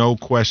 There's no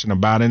question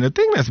about it. And the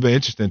thing that's been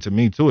interesting to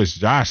me, too, is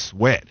Josh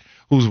Sweat,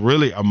 who's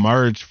really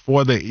emerged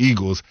for the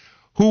Eagles,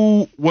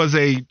 who was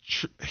a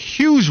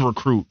huge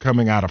recruit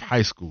coming out of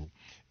high school.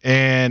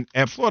 And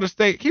at Florida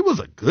State, he was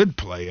a good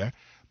player,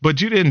 but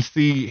you didn't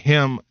see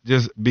him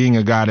just being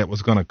a guy that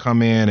was going to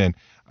come in and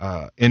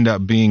end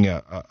up being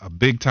a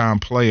big-time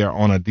player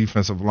on a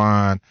defensive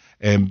line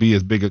and be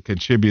as big a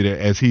contributor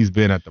as he's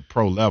been at the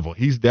pro level.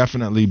 He's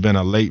definitely been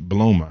a late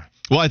bloomer.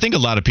 Well, I think a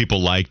lot of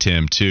people liked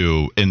him,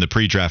 too, in the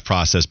pre-draft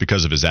process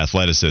because of his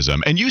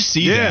athleticism. And you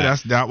see that. Yeah,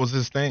 that was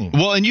his thing.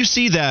 Well, and you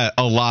see that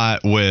a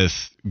lot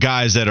with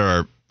guys that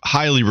are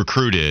highly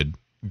recruited,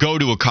 go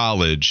to a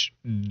college,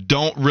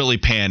 don't really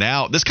pan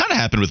out. This kind of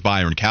happened with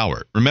Byron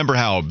Cowart. Remember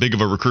how big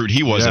of a recruit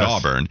he was at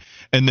Auburn?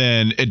 And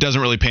then it doesn't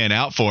really pan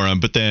out for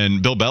him. But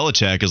then Bill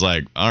Belichick is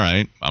like, all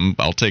right,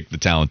 I'll take the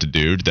talented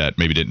dude that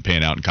maybe didn't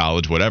pan out in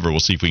college, whatever. We'll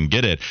see if we can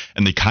get it.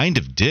 And they kind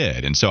of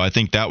did. And so I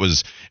think that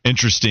was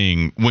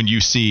interesting when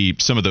you see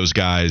some of those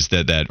guys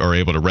that are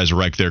able to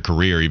resurrect their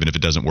career, even if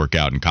it doesn't work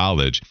out in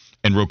college.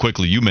 And real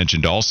quickly, you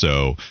mentioned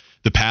also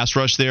the pass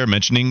rush there,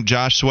 mentioning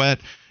Josh Sweat.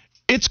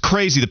 It's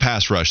crazy the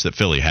pass rush that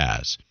Philly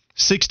has.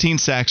 16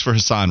 sacks for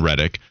Hassan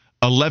Reddick,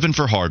 11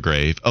 for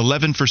Hargrave,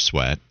 11 for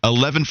Sweat,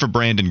 11 for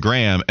Brandon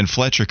Graham, and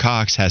Fletcher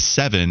Cox has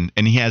 7,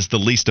 and he has the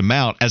least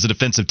amount as a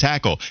defensive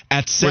tackle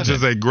at 7. Which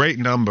is a great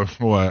number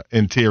for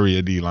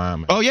interior D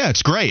lineman. Oh, yeah,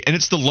 it's great, and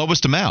it's the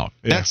lowest amount.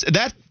 Yeah.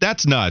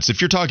 That's nuts. If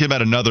you're talking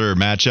about another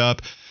matchup,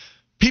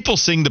 people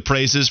sing the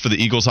praises for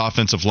the Eagles'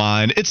 offensive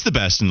line. It's the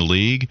best in the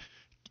league.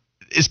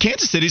 Is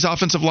Kansas City's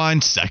offensive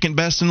line second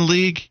best in the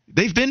league?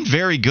 They've been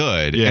very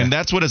good, and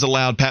that's what has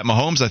allowed Pat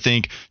Mahomes, I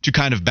think, to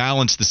kind of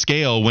balance the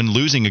scale when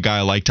losing a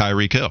guy like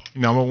Tyreek Hill.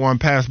 Number 1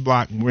 pass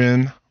block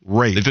win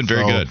rate. They've been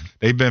very good.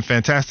 They've been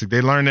fantastic.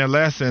 They learned their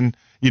lesson,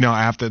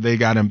 after they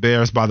got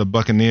embarrassed by the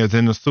Buccaneers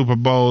in the Super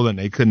Bowl and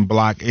they couldn't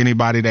block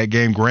anybody that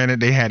game.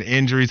 Granted, they had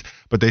injuries,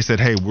 but they said,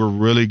 hey, we're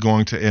really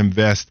going to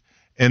invest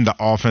in the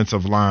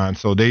offensive line.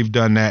 So they've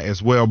done that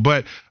as well.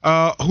 But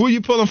who are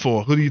you pulling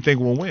for? Who do you think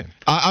will win?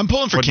 I'm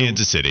pulling for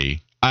Kansas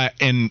City.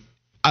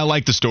 I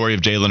like the story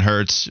of Jalen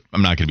Hurts.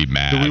 I'm not going to be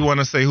mad. Do we want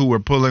to say who we're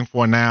pulling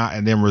for now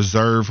and then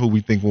reserve who we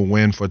think will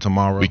win for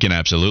tomorrow? We can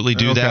absolutely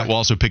do that. We'll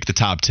also pick the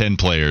top 10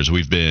 players.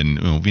 We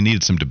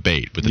needed some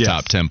debate with the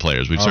top 10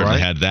 players. We've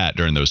certainly had that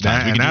during those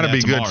times. And that'll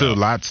be good, too.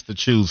 Lots to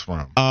choose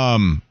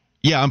from.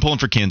 Yeah, I'm pulling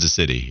for Kansas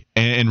City.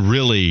 And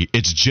really,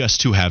 it's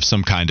just to have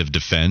some kind of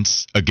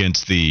defense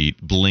against the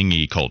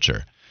blingy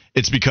culture.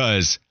 It's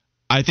because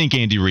I think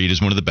Andy Reid is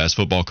one of the best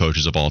football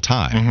coaches of all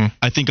time.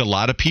 I think a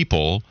lot of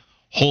people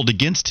hold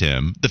against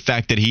him the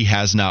fact that he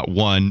has not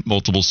won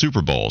multiple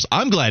Super Bowls.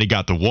 I'm glad he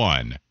got the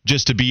one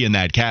just to be in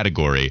that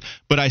category,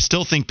 but I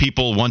still think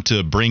people want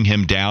to bring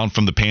him down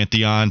from the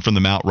pantheon, from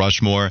the Mount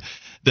Rushmore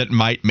that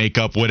might make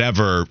up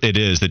whatever it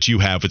is that you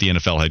have with the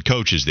NFL head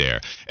coaches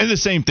there. And the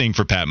same thing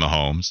for Pat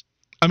Mahomes.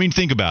 I mean,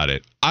 think about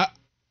it.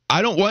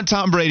 I don't want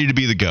Tom Brady to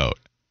be the GOAT.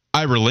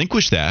 I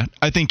relinquish that.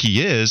 I think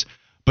he is,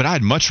 but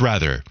I'd much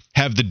rather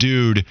have the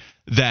dude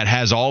that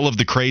has all of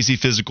the crazy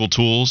physical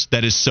tools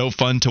that is so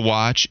fun to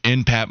watch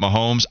in Pat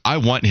Mahomes. I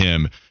want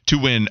him to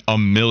win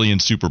 1 million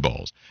Super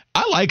Bowls.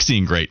 I like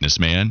seeing greatness,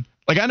 man.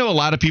 Like, I know a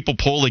lot of people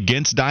pull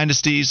against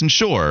dynasties, and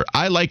sure,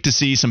 I like to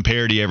see some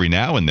parity every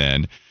now and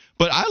then,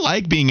 but I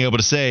like being able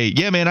to say,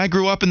 yeah, man, I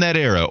grew up in that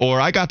era,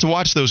 or I got to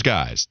watch those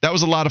guys. That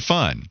was a lot of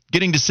fun.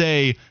 Getting to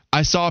say,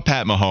 I saw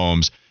Pat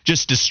Mahomes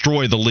just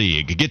destroy the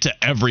league, get to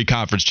every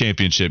conference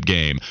championship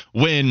game,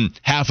 win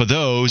half of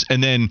those,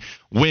 and then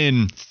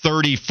win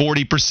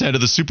 30-40%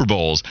 of the Super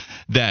Bowls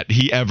that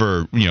he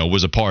ever,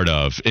 was a part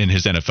of in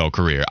his NFL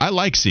career. I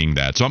like seeing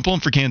that, so I'm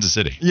pulling for Kansas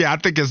City. Yeah, I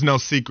think it's no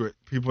secret.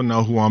 People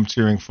know who I'm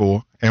cheering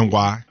for and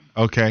why.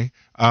 Okay.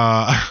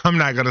 I'm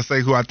not going to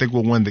say who I think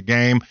will win the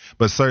game,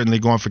 but certainly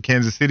going for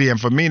Kansas City. And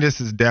for me,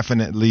 this is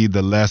definitely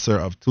the lesser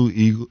of two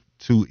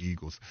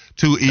evils.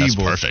 That's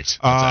perfect.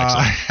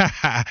 That's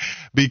excellent.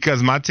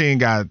 Because my team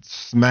got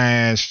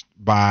smashed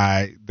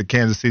by the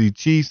Kansas City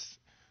Chiefs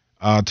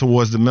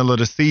towards the middle of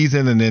the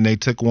season, and then they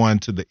took one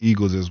to the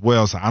Eagles as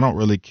well. So I don't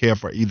really care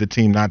for either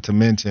team, not to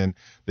mention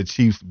the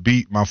Chiefs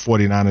beat my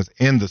 49ers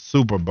in the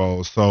Super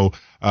Bowl. So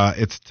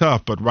it's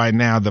tough, but right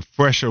now the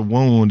fresher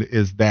wound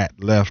is that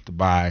left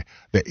by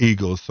the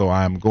Eagles. So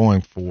I'm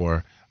going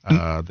for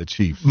the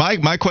Chiefs.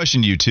 My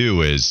question to you,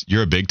 too, is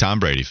you're a big Tom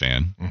Brady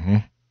fan. Mm-hmm.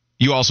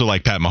 You also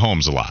like Pat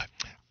Mahomes a lot.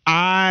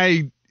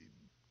 Like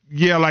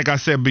I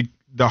said,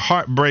 the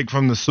heartbreak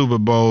from the Super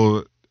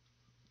Bowl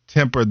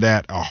tempered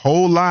that a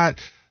whole lot.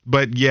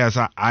 But, yes,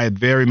 I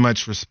very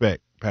much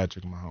respect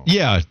Patrick Mahomes.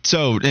 Yeah,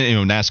 so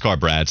NASCAR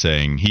Brad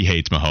saying he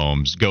hates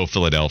Mahomes, go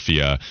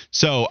Philadelphia.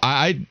 So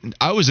I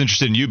was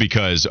interested in you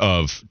because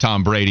of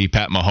Tom Brady,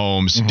 Pat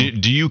Mahomes. Mm-hmm.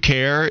 Do you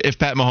care if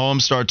Pat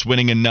Mahomes starts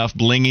winning enough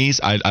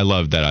blingies? I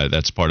love that.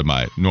 That's part of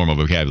my normal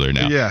vocabulary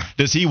now. Yeah.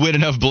 Does he win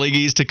enough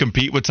blingies to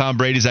compete with Tom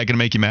Brady? Is that going to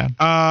make you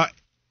mad?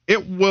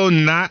 It will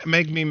not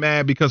make me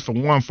mad because, for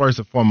one, first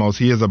and foremost,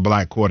 he is a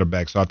black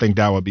quarterback. So I think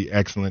that would be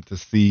excellent to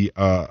see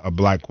a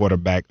black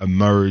quarterback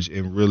emerge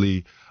and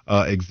really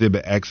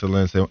exhibit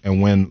excellence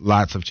and win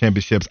lots of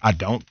championships. I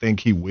don't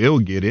think he will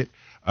get it.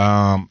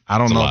 I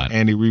don't know if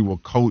Andy Reid will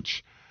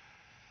coach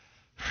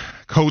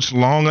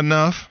long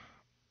enough.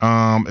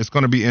 It's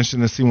going to be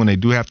interesting to see when they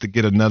do have to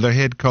get another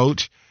head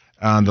coach.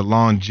 The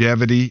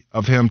longevity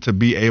of him to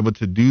be able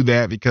to do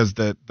that, because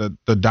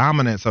the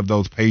dominance of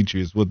those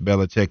Patriots with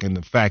Belichick and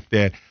the fact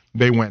that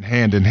they went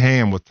hand in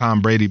hand with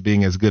Tom Brady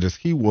being as good as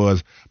he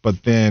was,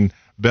 but then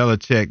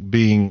Belichick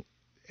being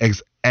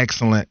as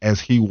excellent as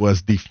he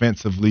was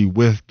defensively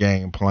with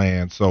game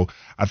plan. So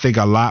I think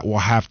a lot will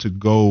have to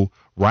go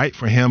right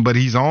for him, but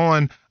he's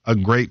on a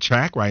great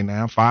track right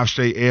now. 5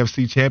 straight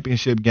AFC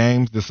championship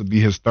games. This will be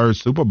his 3rd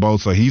Super Bowl,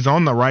 so he's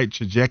on the right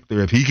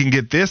trajectory. If he can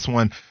get this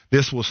one,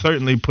 this will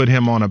certainly put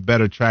him on a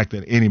better track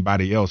than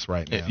anybody else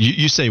right now.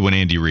 You say when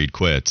Andy Reid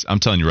quits. I'm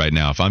telling you right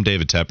now, if I'm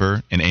David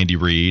Tepper and Andy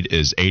Reid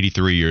is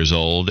 83 years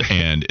old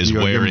and is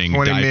wearing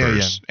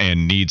diapers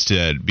and needs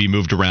to be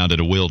moved around in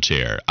a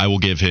wheelchair, I will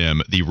give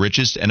him the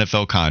richest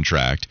NFL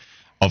contract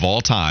of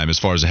all time as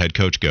far as a head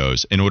coach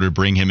goes in order to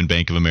bring him in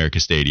Bank of America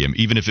Stadium,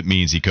 even if it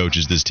means he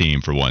coaches this team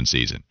for one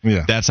season.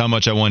 Yeah. That's how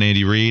much I want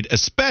Andy Reid,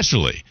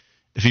 especially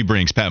if he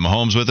brings Pat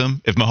Mahomes with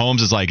him. If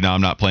Mahomes is like, no, I'm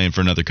not playing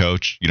for another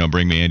coach,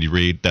 bring me Andy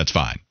Reid, that's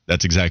fine.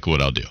 That's exactly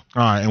what I'll do.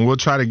 All right, and we'll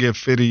try to give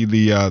Fitty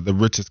the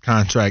richest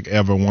contract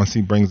ever once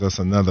he brings us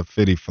another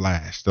Fitty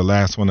Flash, the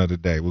last one of the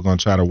day. We're going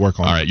to try to work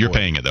on it. All right, you're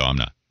paying it, though. I'm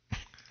not.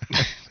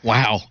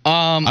 Wow.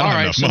 I don't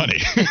have enough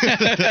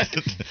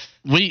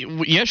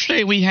money.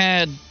 Yesterday we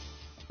had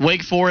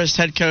Wake Forest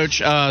head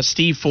coach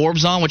Steve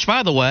Forbes on, which,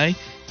 by the way,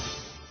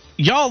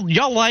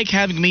 y'all like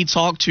having me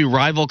talk to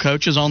rival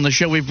coaches on the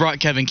show. We've brought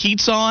Kevin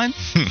Keats on.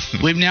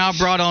 We've now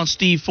brought on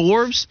Steve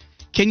Forbes.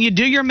 Can you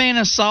do your man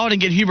a solid and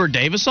get Hubert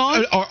Davis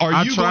on?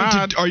 Are you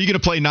going to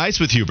play nice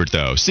with Hubert,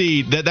 though?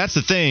 See, that's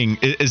the thing.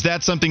 Is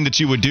that something that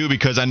you would do?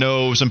 Because I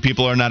know some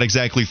people are not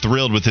exactly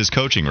thrilled with his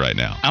coaching right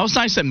now. I was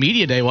nice at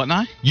media day, wasn't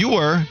I? You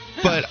were,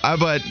 but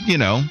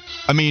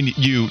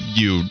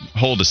you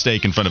hold a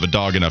steak in front of a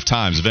dog enough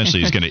times,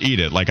 eventually he's going to eat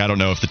it. Like, I don't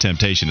know if the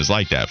temptation is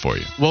like that for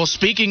you. Well,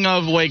 speaking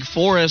of Wake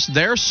Forest,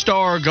 their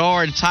star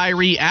guard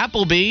Tyree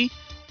Appleby,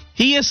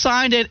 he has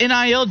signed an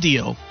NIL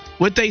deal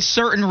with a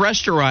certain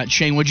restaurant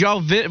chain. Would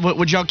y'all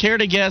care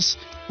to guess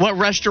what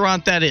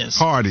restaurant that is?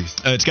 Hardee's.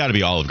 It's got to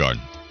be Olive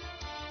Garden.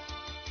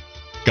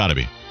 Got to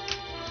be.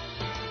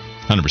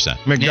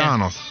 100%.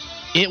 McDonald's.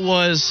 Yeah. It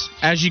was,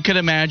 as you could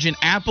imagine,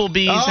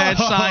 Applebee's had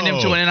signed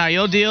him to an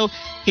NIL deal.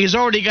 He's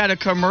already got a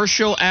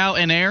commercial out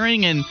and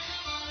airing, and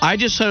I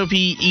just hope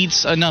he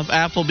eats enough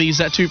Applebee's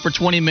at 2 for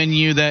 $20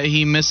 menu that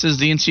he misses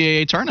the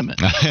NCAA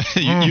tournament.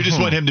 You just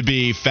want him to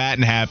be fat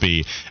and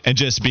happy and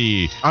just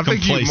be I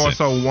think complacent. you more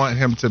so want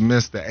him to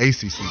miss the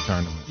ACC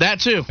tournament. That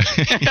too.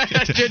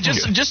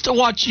 just to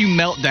watch you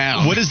melt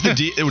down. What is the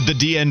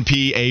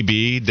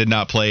DNP-AB did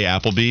not play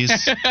Applebee's?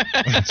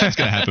 That's what's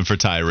going to happen for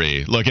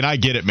Tyree. Look, and I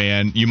get it,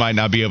 man. You might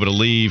not be able to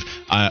leave.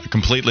 I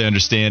completely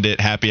understand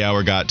it. Happy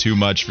hour got too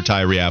much for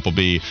Tyree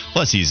Appleby.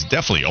 Plus, he's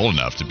definitely old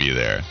enough to be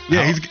there.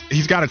 Yeah,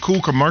 he's got a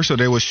cool commercial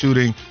they were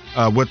shooting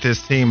with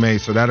his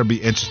teammates, so that'll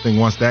be interesting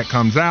once that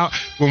comes out.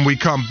 When we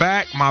come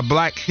back, my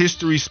Black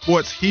History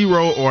Sports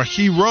hero or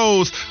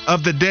heroes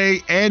of the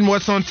day and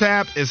what's on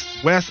tap is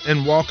Wes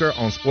and Walker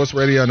on Sports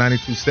Radio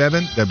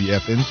 92.7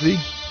 WFNZ.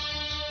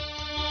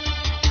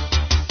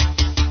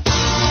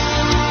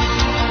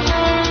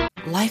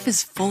 Life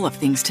is full of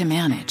things to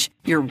manage.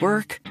 Your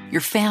work,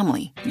 your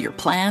family, your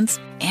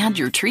plans, and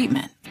your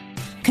treatment.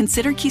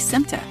 Consider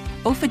Kesimpta,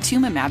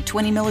 ofatumumab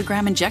 20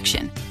 milligram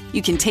injection.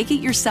 You can take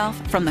it yourself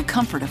from the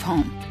comfort of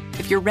home.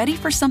 If you're ready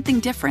for something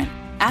different,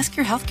 ask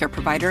your healthcare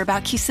provider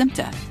about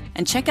Kesimpta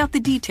and check out the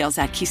details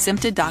at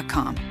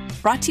kesimpta.com.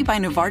 Brought to you by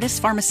Novartis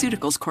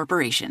Pharmaceuticals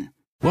Corporation.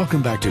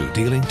 Welcome back to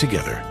Dealing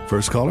Together.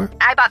 First caller?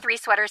 I bought 3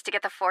 sweaters to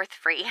get the 4th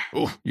free.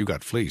 Oh, you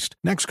got fleeced.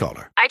 Next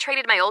caller. I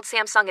traded my old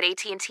Samsung at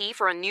AT&T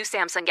for a new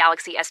Samsung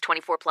Galaxy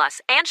S24 Plus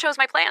and chose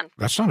my plan.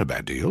 That's not a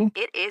bad deal.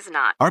 It is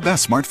not. Our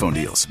best smartphone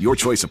deals, your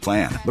choice of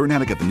plan. Learn how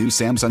to get the new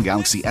Samsung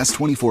Galaxy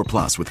S24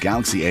 Plus with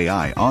Galaxy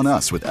AI on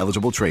us with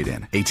eligible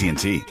trade-in.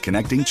 AT&T.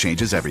 Connecting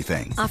changes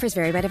everything. Offers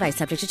vary by device,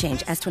 subject to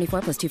change.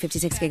 S24 plus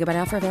 256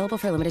 gigabyte offer available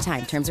for a limited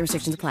time. Terms and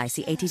restrictions apply.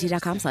 See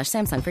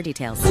att.com/Samsung for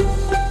details.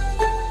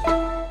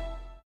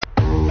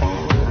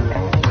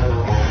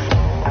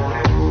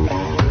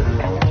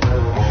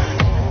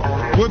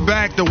 We're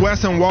back, the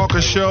Wes and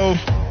Walker Show,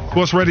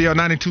 Sports Radio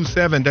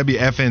 92.7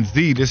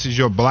 WFNZ. This is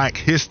your Black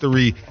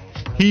History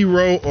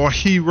hero or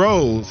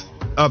heroes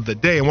of the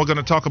day. And we're going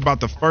to talk about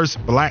the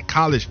first black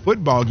college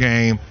football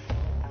game,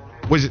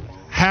 which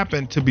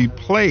happened to be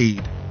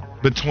played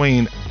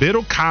between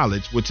Biddle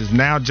College, which is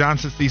now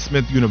Johnson C.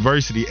 Smith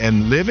University,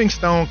 and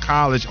Livingstone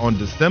College on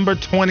December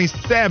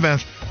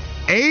 27th,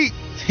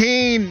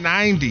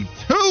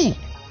 1892.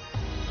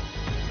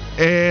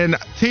 And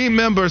team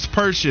members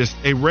purchased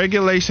a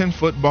regulation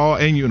football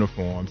and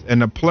uniforms,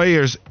 and the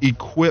players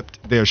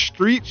equipped their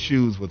street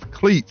shoes with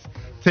cleats,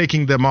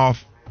 taking them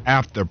off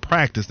after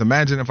practice.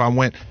 Imagine if I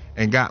went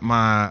and got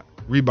my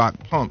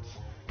Reebok pumps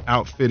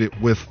outfitted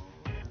with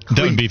cleats.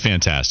 That would be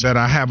fantastic. That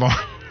I have on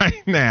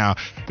right now.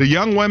 The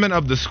young women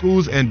of the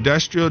school's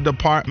industrial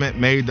department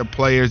made the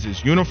players'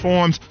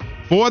 uniforms.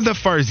 For the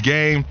first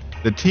game,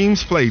 the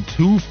teams played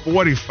 2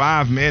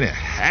 45-minute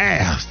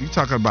halves. You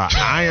talking about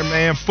Iron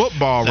Man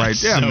football right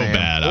there, so man.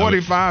 Bad.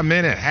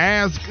 45-minute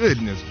halves.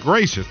 Goodness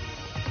gracious.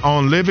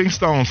 On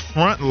Livingstone's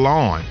front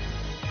lawn,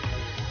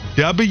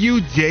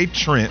 W.J.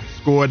 Trent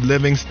scored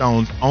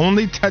Livingstone's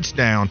only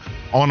touchdown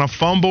on a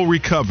fumble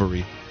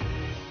recovery.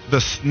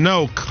 The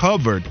snow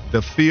covered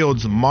the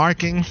field's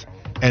markings,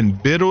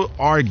 and Biddle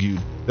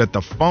argued that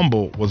the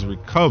fumble was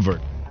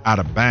recovered out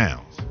of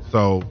bounds.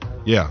 So,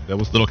 yeah, there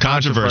was little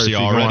controversy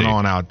already going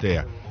on out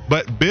there.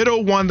 But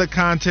Biddle won the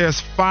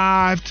contest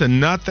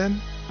 5-0,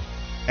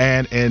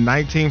 and in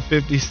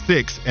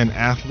 1956, an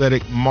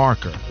athletic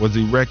marker was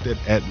erected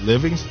at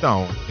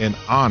Livingstone in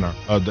honor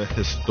of the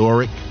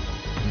historic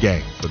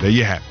game. So there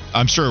you have it.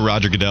 I'm sure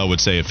Roger Goodell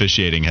would say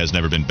officiating has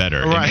never been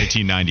better in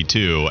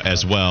 1992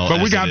 as well.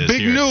 But we got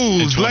big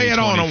news. Lay it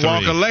on them,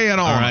 Walker. Lay it on.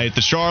 All right,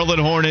 the Charlotte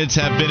Hornets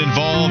have been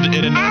involved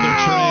in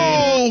another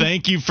trade.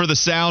 Thank you for the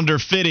sounder,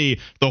 Fitty.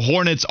 The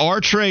Hornets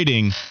are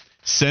trading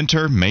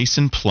center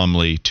Mason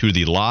Plumlee to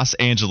the Los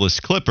Angeles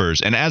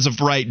Clippers. And as of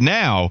right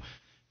now,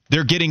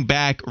 they're getting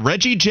back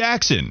Reggie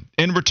Jackson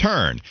in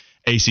return.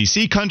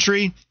 ACC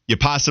country, you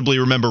possibly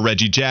remember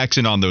Reggie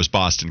Jackson on those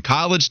Boston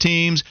College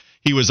teams.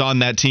 He was on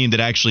that team that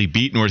actually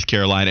beat North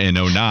Carolina in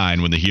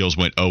 2009 when the Heels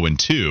went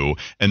 0-2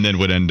 and then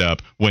would end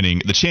up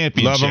winning the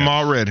championship. Love him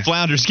already.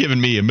 Flounder's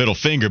giving me a middle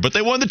finger, but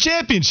they won the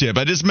championship.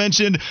 I just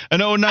mentioned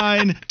an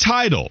 2009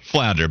 title,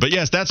 Flounder. But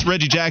yes, that's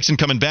Reggie Jackson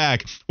coming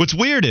back. What's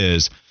weird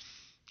is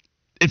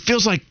it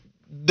feels like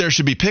there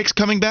should be picks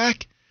coming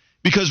back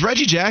because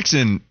Reggie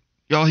Jackson,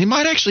 y'all, he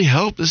might actually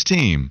help this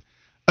team.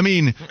 I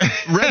mean,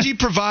 Reggie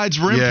provides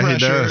rim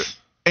pressure,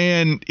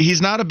 and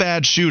he's not a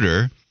bad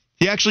shooter.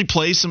 He actually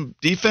plays some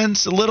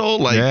defense a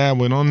little. Yeah,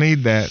 we don't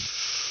need that.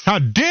 How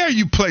dare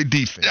you play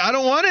defense? I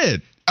don't want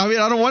it. I mean,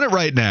 I don't want it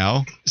right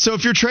now. So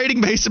if you're trading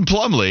Mason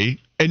Plumlee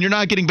and you're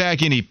not getting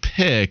back any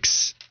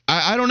picks,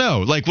 I don't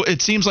know. Like,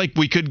 it seems like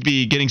we could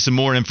be getting some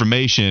more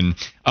information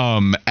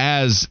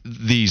as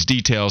these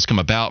details come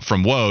about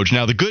from Woj.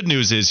 Now, the good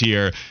news is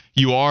here,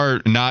 you are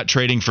not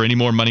trading for any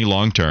more money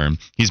long term.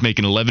 He's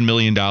making $11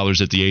 million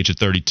at the age of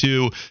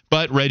 32,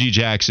 but Reggie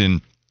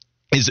Jackson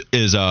is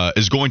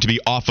going to be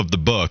off of the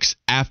books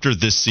after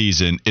this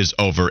season is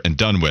over and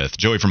done with.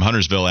 Joey from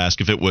Huntersville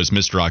asked if it was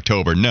Mr.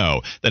 October.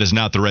 No, that is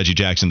not the Reggie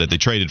Jackson that they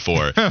traded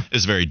for.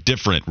 It's a very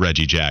different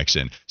Reggie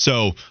Jackson.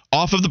 So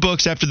off of the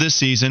books after this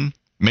season.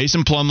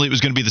 Mason Plumlee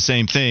was going to be the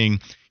same thing.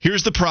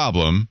 Here's the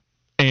problem,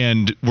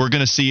 and we're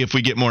going to see if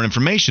we get more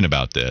information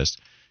about this.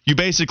 You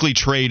basically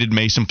traded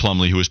Mason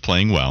Plumlee, who was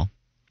playing well,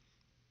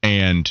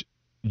 and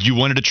you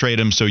wanted to trade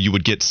him so you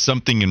would get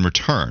something in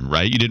return,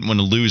 right? You didn't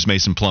want to lose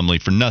Mason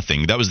Plumlee for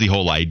nothing. That was the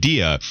whole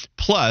idea.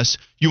 Plus,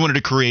 you wanted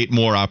to create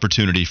more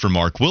opportunity for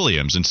Mark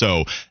Williams. And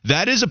so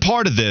that is a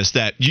part of this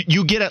that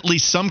you get at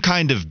least some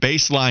kind of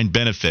baseline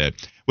benefit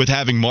with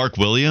having Mark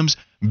Williams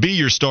be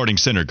your starting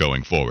center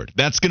going forward.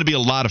 That's going to be a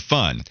lot of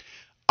fun.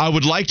 I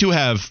would like to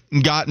have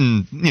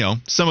gotten,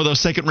 some of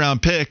those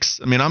second-round picks.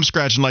 I mean, I'm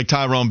scratching like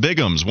Tyrone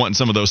Biggums wanting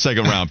some of those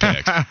second-round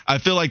picks. I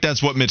feel like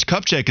that's what Mitch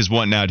Kupchak is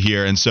wanting out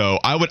here. And so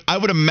I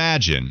would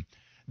imagine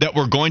that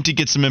we're going to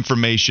get some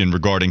information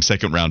regarding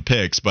second-round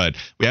picks, but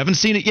we haven't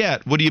seen it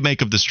yet. What do you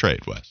make of this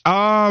trade, Wes?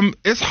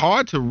 It's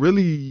hard to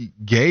really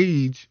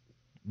gauge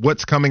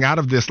what's coming out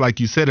of this, like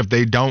you said, if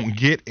they don't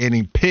get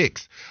any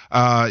picks.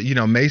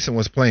 Mason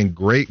was playing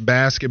great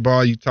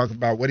basketball. You talk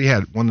about what he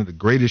had, one of the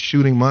greatest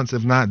shooting months,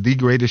 if not the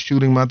greatest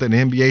shooting month in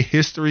NBA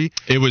history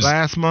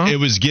last month. It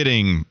was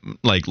getting,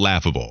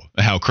 laughable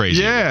how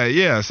crazy it was.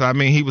 Yeah. So, I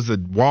mean, he was a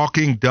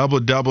walking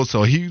double-double,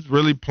 so he's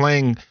really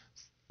playing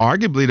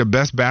arguably the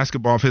best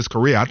basketball of his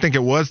career. I think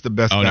it was the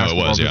best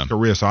basketball of his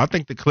career. So I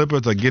think the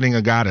Clippers are getting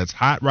a guy that's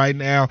hot right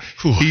now.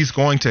 Whew. He's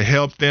going to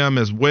help them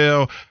as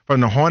well.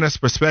 From the Hornets'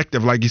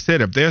 perspective, like you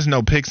said, if there's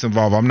no picks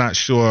involved, I'm not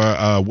sure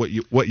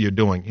what you're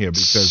doing here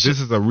because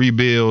this is a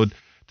rebuild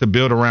to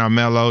build around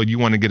Melo. You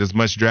want to get as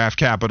much draft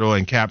capital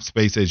and cap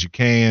space as you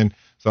can.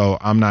 So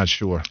I'm not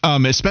sure.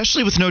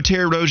 Especially with no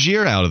Terry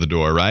Rozier out of the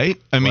door, right?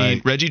 I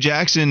mean, Reggie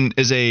Jackson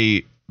is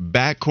a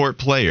backcourt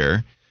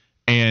player.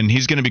 And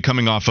he's going to be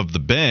coming off of the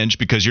bench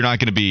because you're not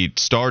going to be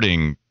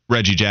starting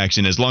Reggie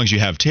Jackson as long as you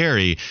have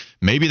Terry.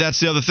 Maybe that's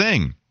the other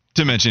thing.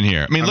 to mention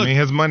here. I mean,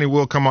 his money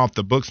will come off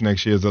the books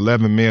next year. It's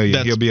 $11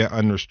 million. He'll be an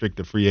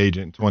unrestricted free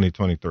agent in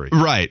 2023.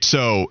 Right.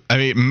 So, I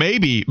mean,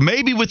 maybe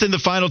within the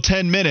final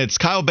 10 minutes,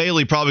 Kyle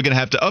Bailey probably going to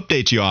have to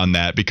update you on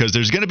that, because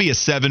there's going to be a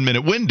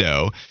 7-minute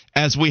window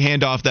as we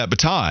hand off that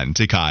baton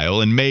to Kyle,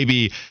 and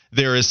maybe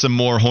there is some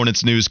more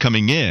Hornets news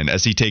coming in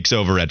as he takes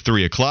over at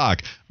 3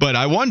 o'clock. But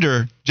I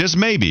wonder, just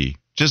maybe,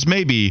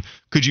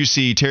 could you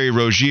see Terry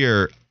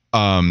Rozier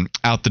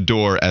out the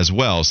door as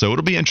well? So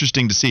it'll be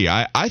interesting to see.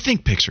 I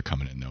think picks are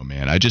coming in, though,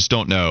 man. I just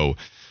don't know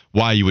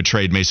why you would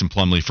trade Mason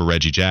Plumlee for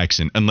Reggie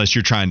Jackson unless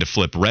you're trying to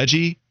flip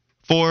Reggie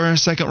for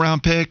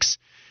second-round picks.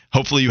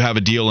 Hopefully you have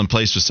a deal in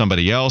place with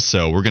somebody else.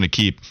 So we're going to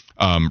keep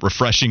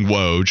refreshing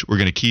Woj. We're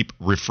going to keep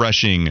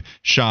refreshing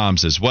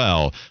Shams as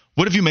well.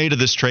 What have you made of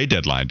this trade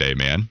deadline day,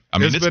 man? I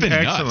mean, it's been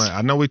excellent. Nuts.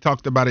 I know we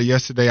talked about it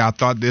yesterday. I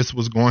thought this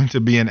was going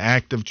to be an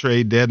active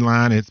trade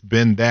deadline. It's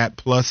been that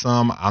plus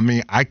some. I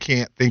mean, I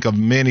can't think of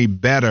many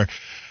better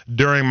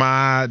during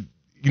my,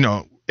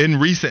 in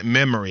recent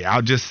memory.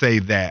 I'll just say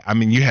that. I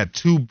mean, you had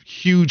 2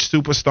 huge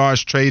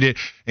superstars traded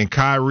in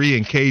Kyrie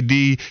and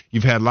KD.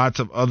 You've had lots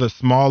of other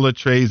smaller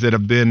trades that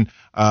have been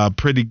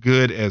pretty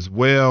good as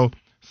well.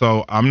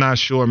 So I'm not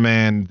sure,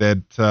 man,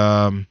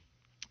 that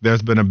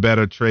there's been a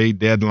better trade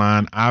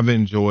deadline. I've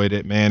enjoyed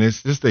it, man.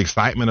 It's just the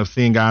excitement of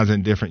seeing guys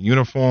in different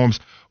uniforms,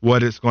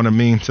 what it's going to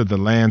mean to the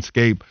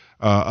landscape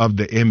of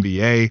the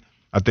NBA.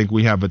 I think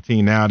we have a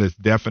team now that's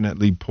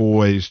definitely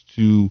poised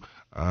to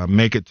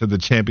make it to the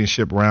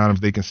championship round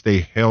if they can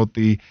stay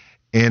healthy.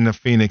 In the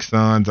Phoenix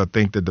Suns, I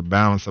think that the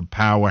balance of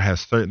power has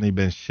certainly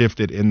been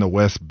shifted in the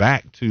West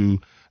back to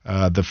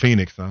the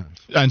Phoenix Suns.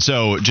 And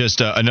so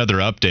just another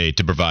update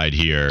to provide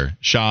here.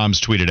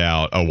 Shams tweeted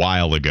out a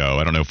while ago,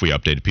 I don't know if we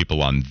updated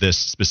people on this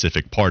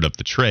specific part of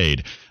the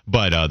trade,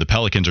 but the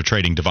Pelicans are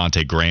trading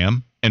Devontae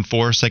Graham and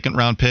 4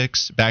 second-round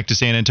picks back to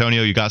San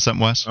Antonio. You got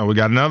something, Wes? Oh, we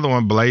got another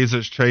one.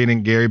 Blazers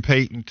trading Gary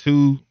Payton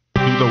to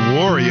the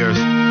Warriors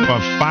for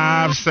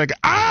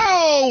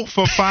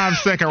 5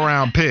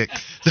 second-round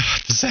picks.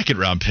 The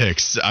second-round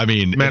picks. I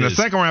mean, man, the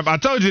second round. I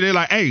told you, they're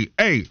like,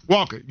 hey,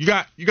 Walker, you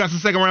got some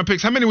second-round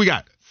picks. How many we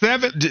got?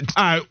 7?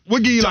 All right,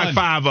 we'll give you like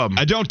 5 of them.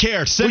 I don't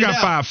care. We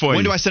got 5 for you.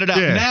 When do I set it out?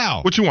 Yeah.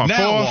 Now. What you want? Now,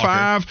 4 or Walker.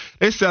 5?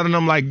 They selling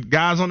them like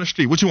guys on the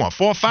street. What you want?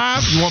 4 or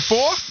 5? You want 4?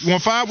 You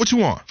want 5? What you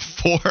want?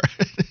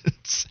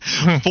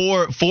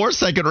 4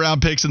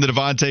 second-round picks in the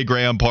Devontae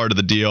Graham part of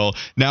the deal.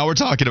 Now we're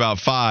talking about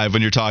 5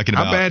 when you're talking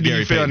about How bad do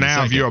Gary you feel Payton now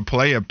if second. you're a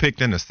player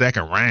picked in the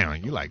second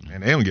round? You're like,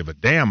 man, they don't give a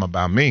damn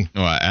about me.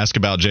 Well, ask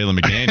about Jalen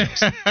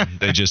McDaniels.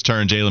 They just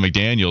turned Jalen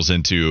McDaniels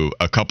into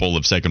a couple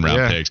of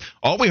second-round picks.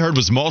 All we heard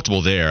was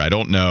multiple there. I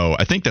don't know.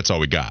 I think that's all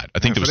we got. I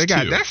think there was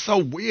 2. That's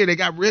so weird. They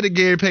got rid of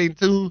Gary Payton,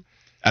 too.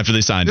 After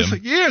they signed Just him.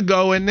 a year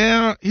ago, and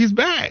now he's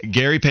back.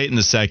 Gary Payton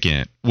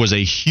II was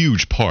a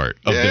huge part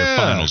of their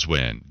finals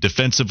win.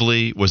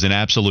 Defensively, was an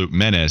absolute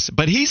menace.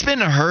 But he's been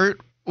hurt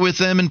with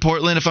them in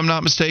Portland, if I'm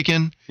not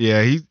mistaken.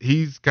 Yeah,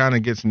 he's kind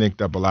of gets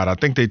nicked up a lot. I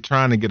think they're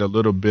trying to get a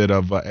little bit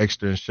of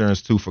extra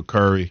insurance, too, for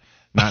Curry,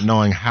 not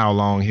knowing how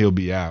long he'll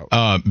be out.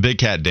 Big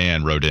Cat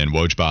Dan wrote in,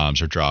 Woj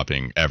bombs are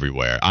dropping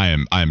everywhere. I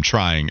am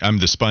trying. I'm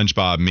the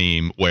SpongeBob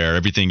meme where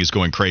everything is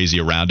going crazy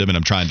around him, and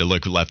I'm trying to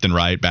look left and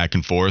right, back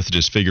and forth,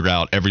 just figure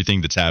out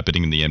everything that's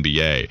happening in the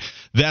NBA.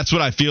 That's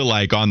what I feel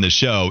like on this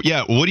show.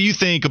 Yeah, what do you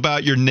think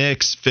about your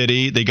Knicks,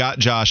 Fitty? They got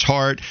Josh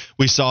Hart.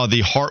 We saw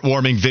the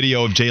heartwarming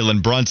video of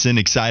Jalen Brunson,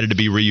 excited to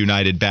be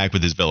reunited back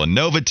with his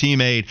Villanova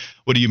teammate.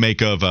 What do you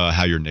make of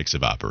how your Knicks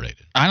have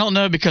operated? I don't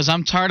know, because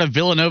I'm tired of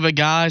Villanova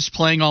guys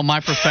playing on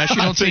my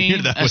professional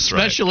team,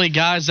 especially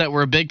guys that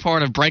were a big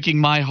part of breaking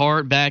my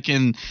heart back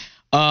in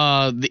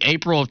the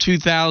April of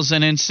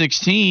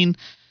 2016.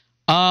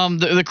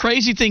 The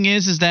crazy thing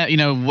is that,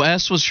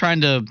 Wes was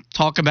trying to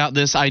talk about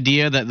this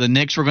idea that the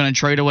Knicks were going to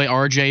trade away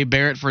R.J.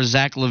 Barrett for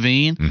Zach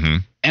LaVine. Mm-hmm.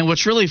 And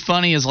what's really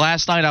funny is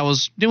last night I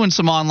was doing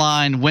some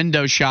online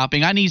window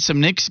shopping. I need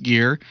some Knicks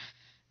gear.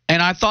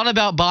 And I thought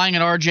about buying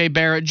an R.J.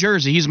 Barrett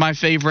jersey. He's my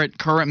favorite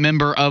current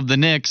member of the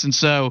Knicks. And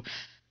so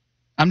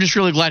I'm just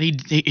really glad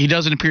he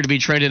doesn't appear to be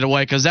traded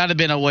away, because that would have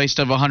been a waste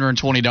of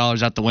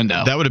 $120 out the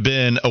window. That would have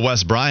been a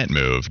Wes Bryant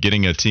move,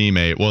 getting a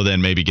teammate, well,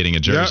 then maybe getting a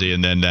jersey,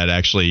 and then that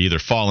actually either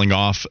falling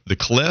off the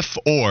cliff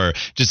or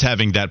just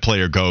having that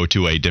player go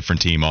to a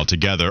different team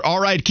altogether. All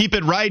right, keep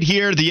it right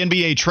here. The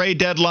NBA trade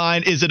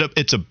deadline,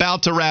 it's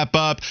about to wrap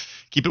up.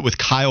 Keep it with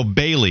Kyle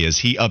Bailey as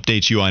he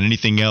updates you on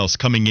anything else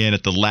coming in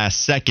at the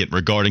last second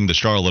regarding the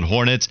Charlotte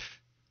Hornets.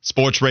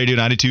 Sports Radio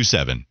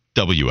 92.7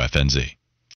 WFNZ.